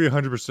agree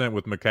 100%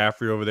 with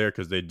McCaffrey over there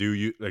because they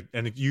do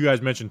and you guys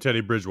mentioned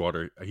Teddy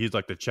Bridgewater. He's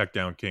like the check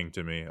down king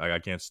to me. Like I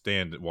can't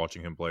stand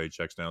watching him play. He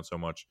checks down so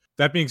much.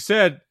 That being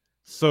said,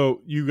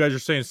 so you guys are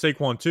saying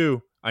Saquon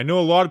too. I know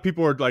a lot of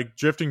people are like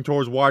drifting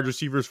towards wide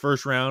receivers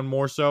first round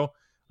more so,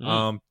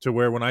 to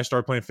where when I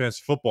started playing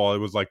fantasy football, it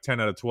was like 10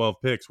 out of 12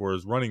 picks,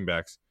 whereas running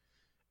backs.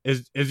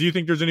 Do you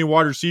think there's any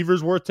wide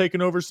receivers worth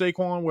taking over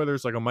Saquon, whether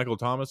it's like a Michael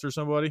Thomas or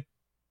somebody?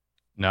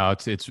 No,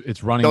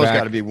 it's running Those back.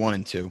 got to be 1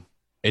 and 2.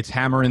 It's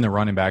hammering the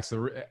running backs.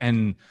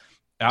 And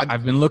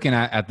I've been looking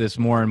at this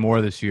more and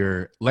more this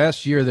year.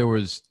 Last year, there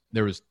was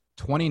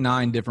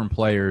 29 different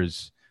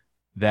players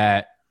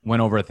that went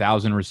over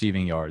 1,000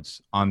 receiving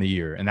yards on the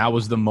year. And that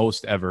was the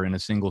most ever in a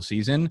single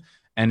season.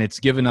 And it's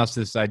given us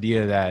this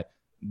idea that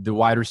the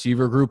wide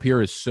receiver group here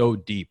is so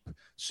deep.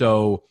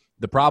 So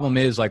the problem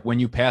is, like, when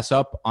you pass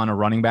up on a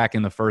running back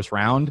in the first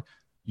round,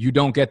 you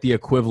don't get the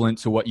equivalent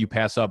to what you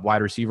pass up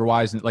wide receiver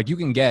wise. Like, you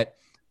can get,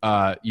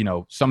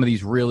 some of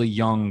these really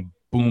young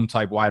boom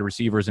type wide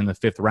receivers in the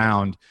 5th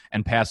round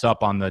and pass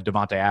up on the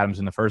Devontae Adams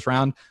in the 1st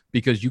round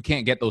because you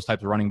can't get those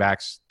types of running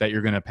backs that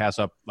you're going to pass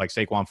up like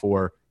Saquon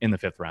for in the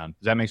 5th round.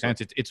 Does that make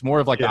sense? It's more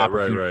of like the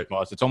opportunity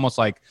cost. It's almost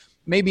like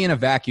maybe in a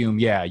vacuum,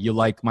 you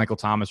like Michael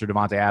Thomas or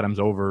Devontae Adams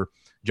over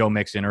Joe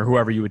Mixon or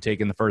whoever you would take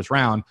in the 1st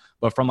round.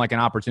 But from like an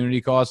opportunity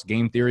cost,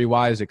 game theory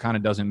wise, it kind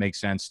of doesn't make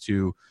sense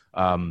to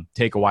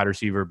take a wide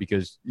receiver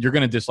because you're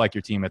going to dislike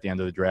your team at the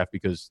end of the draft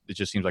because it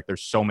just seems like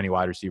there's so many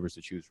wide receivers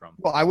to choose from.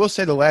 Well, I will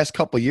say the last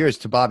couple of years,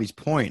 to Bobby's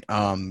point,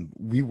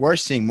 we were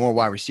seeing more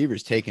wide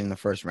receivers taken in the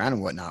 1st round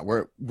and whatnot.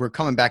 We're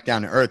coming back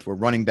down to earth. We're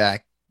running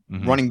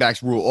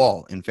backs rule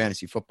all in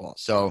fantasy football.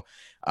 So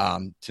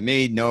to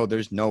me, no,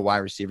 there's no wide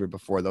receiver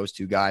before those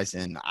 2 guys.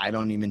 And I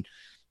don't even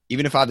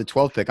if I had the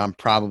 12th pick, I'm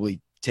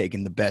probably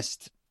taking the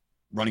best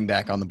running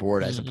back on the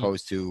board as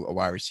opposed to a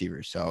wide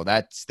receiver. So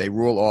they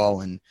rule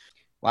all, and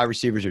wide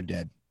receivers are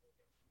dead.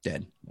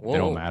 Whoa. They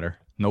don't matter.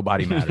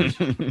 Nobody matters.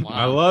 Wow.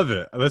 I love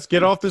it. Let's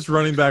get off this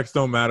running backs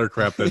don't matter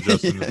crap that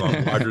Justin is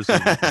on. Wide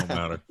receivers don't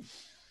matter.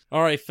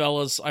 All right,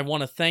 fellas, I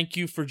want to thank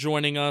you for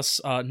joining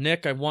us.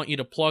 Nick, I want you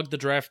to plug the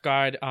draft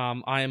guide.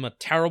 I am a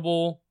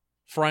terrible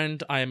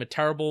friend. I am a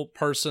terrible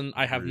person.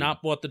 I have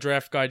not bought the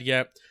draft guide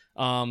yet.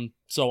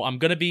 So I'm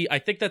gonna be. I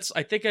think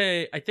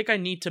I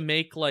need to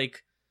make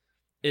like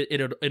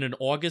it in an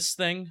August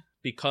thing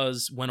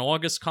because when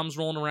August comes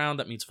rolling around,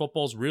 that means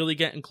football's really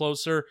getting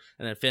closer,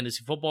 and then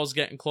fantasy football's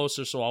getting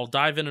closer. So I'll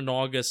dive in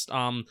August.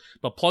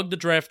 But plug the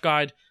draft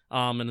guide.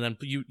 And then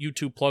you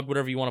two plug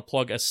whatever you want to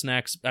plug as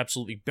Snacks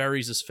absolutely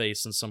buries his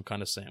face in some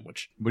kind of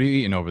sandwich. What are you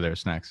eating over there,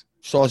 Snacks?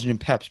 Sausage and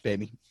peps,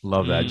 baby.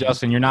 Love that.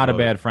 Justin, you're not a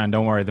bad friend.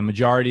 Don't worry. The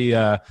majority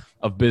of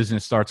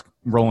business starts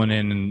rolling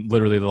in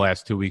literally the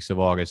last 2 weeks of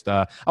August.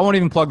 I won't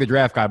even plug the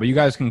draft guy, but you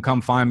guys can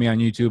come find me on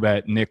YouTube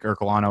at Nick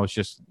Ercolano. It's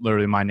just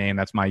literally my name.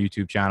 That's my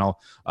YouTube channel.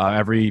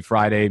 Every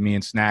Friday, me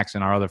and Snacks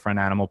and our other friend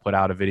Animal put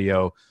out a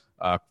video,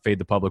 Fade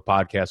the Public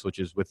podcast, which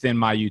is within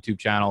my YouTube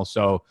channel.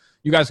 So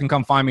you guys can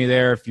come find me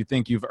there if you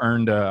think you've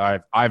earned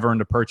I've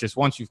earned a purchase.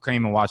 Once you've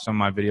came and watched some of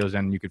my videos,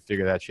 and you could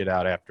figure that shit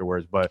out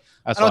afterwards. But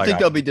that's I don't think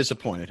they'll be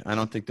disappointed.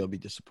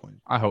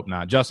 I hope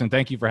not. Justin,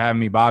 thank you for having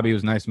me. Bobby, it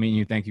was nice meeting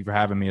you. Thank you for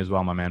having me as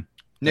well, my man.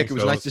 Nick, it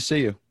was nice to see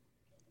you.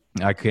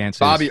 I can't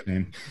say Bobby. his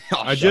name.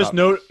 I just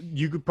know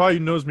you could probably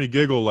notice me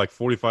giggle like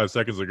 45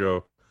 seconds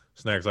ago.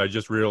 Snacks, I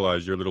just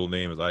realized your little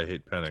name is I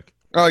Hate Panic.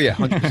 Oh yeah,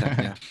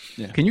 100%.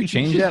 Yeah. Can you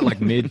change that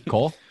like mid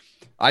call?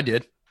 I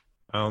did.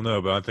 I don't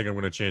know, but I think I'm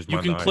going to change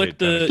mine. You can click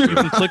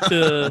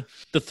the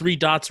three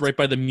dots right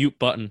by the mute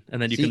button, and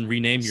then you can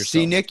rename yourself.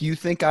 See, Nick, you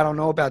think I don't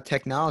know about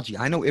technology?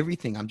 I know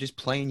everything. I'm just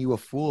playing you a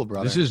fool,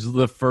 brother. This is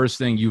the first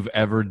thing you've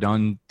ever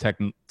done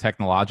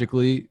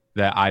technologically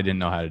that I didn't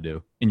know how to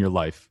do in your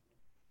life.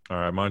 All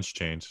right, mine's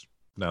changed.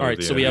 All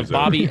right, so we have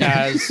Bobby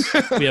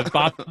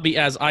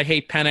as I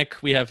Hate Panic.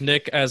 We have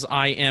Nick as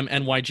I Am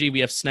NYG.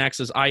 We have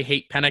Snacks as I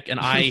Hate Panic, and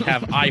I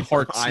have I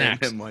Heart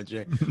Snacks. I Am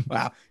NYG.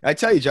 Wow, I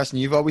tell you, Justin,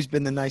 you've always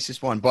been the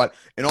nicest one. But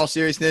in all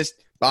seriousness,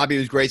 Bobby, it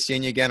was great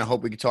seeing you again. I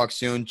hope we can talk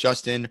soon.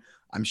 Justin,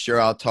 I'm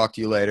sure I'll talk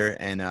to you later.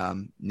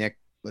 And Nick,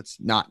 let's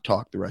not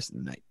talk the rest of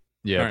the night.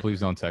 Yeah, right. Please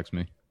don't text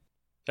me.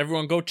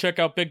 Everyone, go check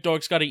out Big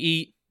Dog's Gotta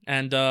Eat,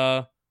 and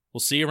we'll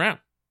see you around.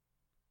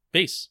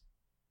 Peace.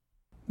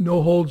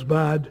 No holds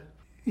barred.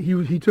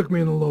 He took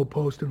me in the low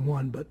post and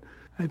won, but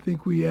I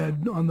think we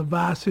had on the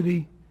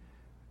varsity.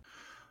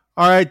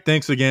 All right,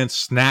 thanks again,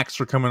 Snacks,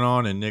 for coming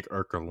on, and Nick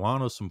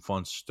Ercolano, some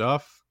fun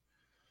stuff.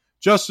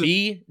 Justin,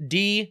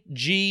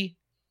 BDGE,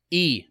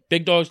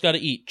 Big Dog's Gotta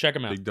Eat. Check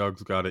them out. Big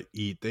Dog's Gotta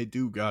Eat. They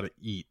do gotta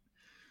eat.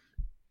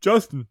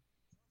 Justin,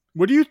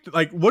 what do you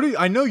like?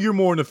 I know you're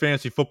more into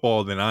fantasy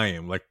football than I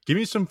am. Like, give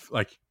me some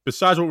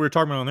besides what we were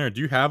talking about on there.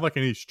 Do you have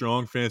any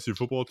strong fantasy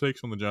football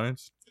takes on the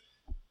Giants?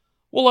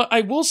 Well,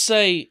 I will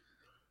say,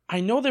 I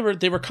know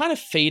they were kind of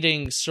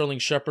fading Sterling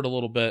Shepard a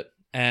little bit,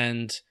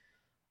 and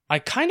I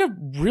kind of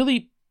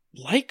really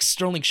like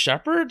Sterling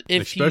Shepard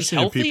if he's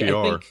healthy. In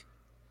PPR. I think,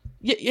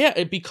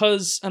 yeah,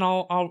 because I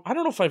don't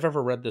know if I've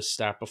ever read this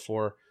stat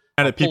before.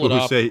 And at people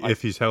who say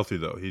if he's healthy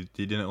though, he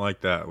didn't like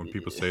that when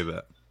people say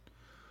that.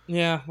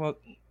 Yeah, well,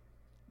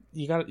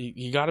 you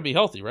got to be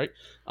healthy, right?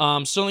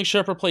 Sterling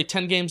Shepard played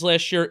 10 games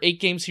last year. 8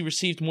 games he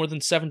received more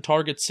than 7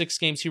 targets. 6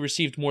 games he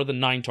received more than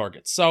 9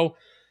 targets. So,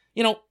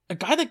 a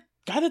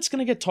guy that's going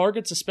to get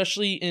targets,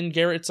 especially in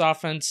Garrett's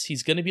offense,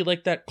 he's going to be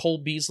like that Cole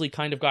Beasley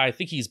kind of guy. I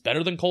think he's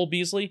better than Cole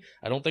Beasley.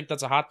 I don't think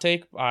that's a hot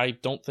take. I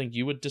don't think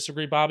you would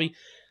disagree, Bobby.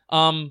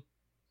 And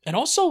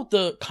also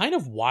the kind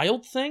of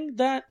wild thing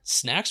that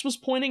Snacks was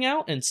pointing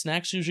out, and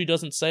Snacks usually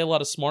doesn't say a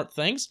lot of smart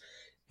things,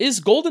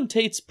 is Golden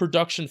Tate's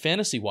production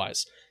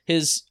fantasy-wise.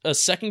 His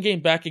second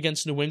game back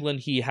against New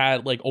England, he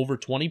had over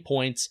 20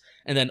 points,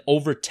 and then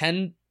over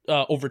 10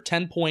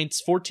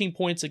 points, 14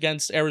 points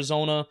against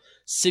Arizona,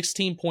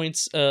 16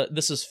 points,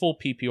 this is full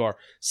PPR,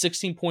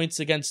 16 points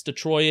against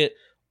Detroit,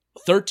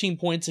 13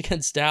 points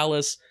against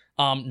Dallas,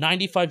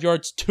 95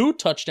 yards, 2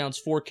 touchdowns,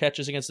 4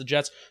 catches against the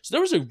Jets. So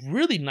there was a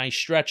really nice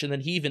stretch, and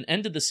then he even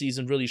ended the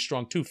season really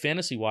strong too,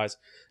 fantasy-wise.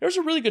 There was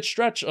a really good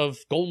stretch of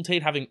Golden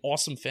Tate having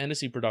awesome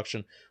fantasy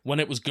production. When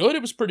it was good,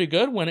 it was pretty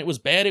good. When it was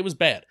bad, it was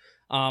bad.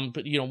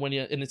 But when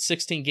you in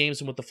 16 games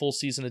and with the full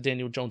season of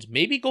Daniel Jones,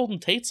 maybe Golden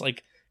Tate's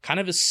kind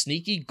of a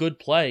sneaky good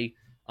play,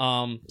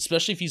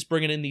 especially if he's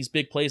bringing in these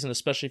big plays, and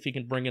especially if he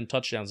can bring in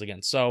touchdowns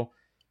again. So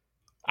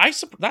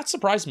that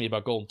surprised me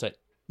about Golden Tate.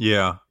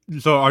 Yeah.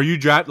 So are you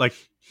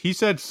he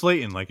said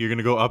Slayton, you're going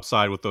to go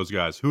upside with those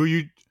guys. Who are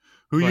you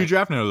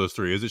drafting out of those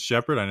 3? Is it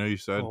Shepard? I know you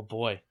said. Oh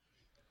boy.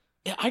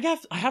 Yeah, I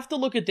have to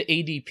look at the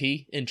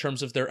ADP in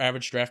terms of their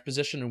average draft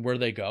position and where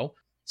they go.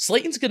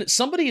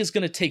 Somebody is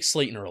going to take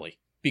Slayton early,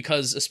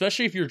 because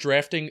especially if you're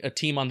drafting a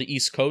team on the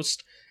East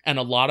Coast and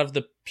a lot of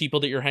the people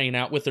that you're hanging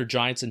out with are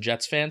Giants and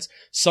Jets fans,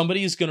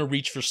 somebody is going to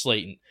reach for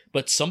Slayton,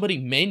 but somebody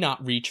may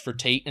not reach for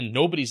Tate, and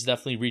nobody's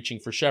definitely reaching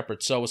for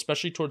Shepard. So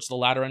especially towards the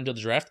latter end of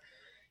the draft,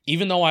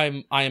 even though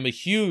I am a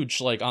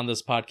huge, on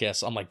this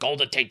podcast, I'm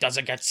Golden Tate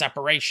doesn't get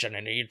separation,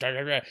 and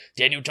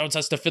Daniel Jones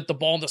has to fit the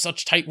ball into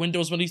such tight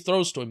windows when he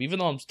throws to him. Even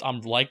though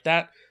I'm like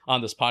that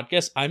on this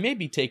podcast, I may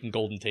be taking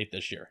Golden Tate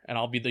this year, and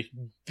I'll be the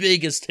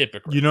biggest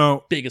hypocrite.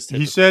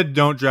 He said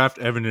don't draft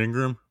Evan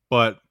Ingram,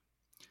 but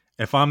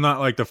if I'm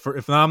not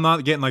if I'm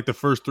not getting the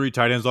first 3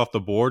 tight ends off the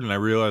board, and I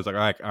realize all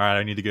right,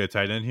 I need to get a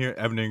tight end here,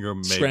 Evan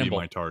Ingram may be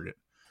my target.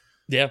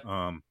 Yeah.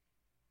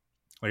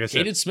 Like I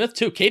said, Caden Smith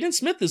too. Caden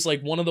Smith is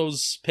one of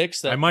those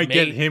picks that I might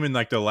get him in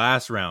the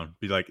last round.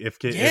 Be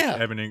if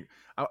Evan Ingram,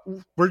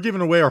 we're giving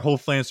away our whole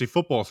fantasy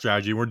football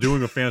strategy. We're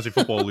doing a fantasy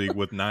football league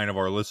with 9 of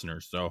our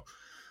listeners. So,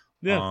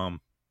 yeah.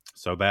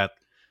 So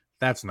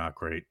that's not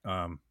great.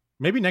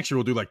 Maybe next year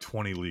we'll do like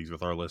 20 leagues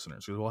with our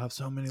listeners because we'll have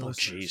so many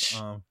listeners.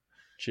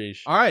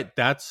 Jeez. All right,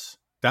 that's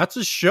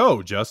a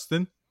show,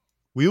 Justin.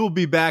 We will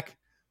be back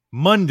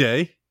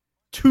Monday,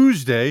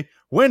 Tuesday,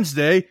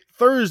 Wednesday,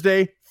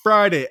 Thursday,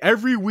 Friday,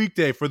 every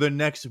weekday for the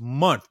next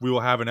month. We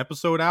will have an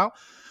episode out.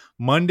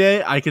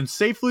 Monday, I can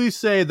safely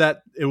say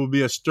that it will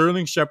be a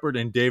Sterling Shepard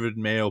and David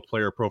Mayo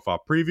player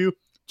profile preview.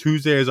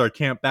 Tuesday is our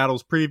Camp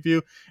Battles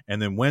preview. And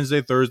then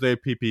Wednesday, Thursday,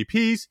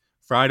 PPPs.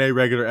 Friday,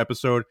 regular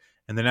episode.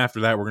 And then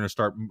after that, we're going to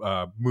start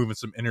moving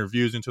some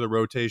interviews into the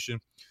rotation.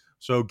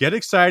 So get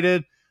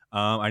excited.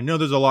 I know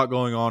there's a lot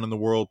going on in the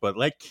world, but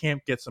let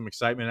camp get some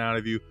excitement out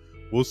of you.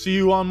 We'll see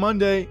you on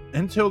Monday.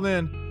 Until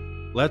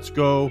then, let's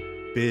go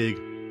Big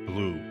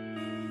Blue.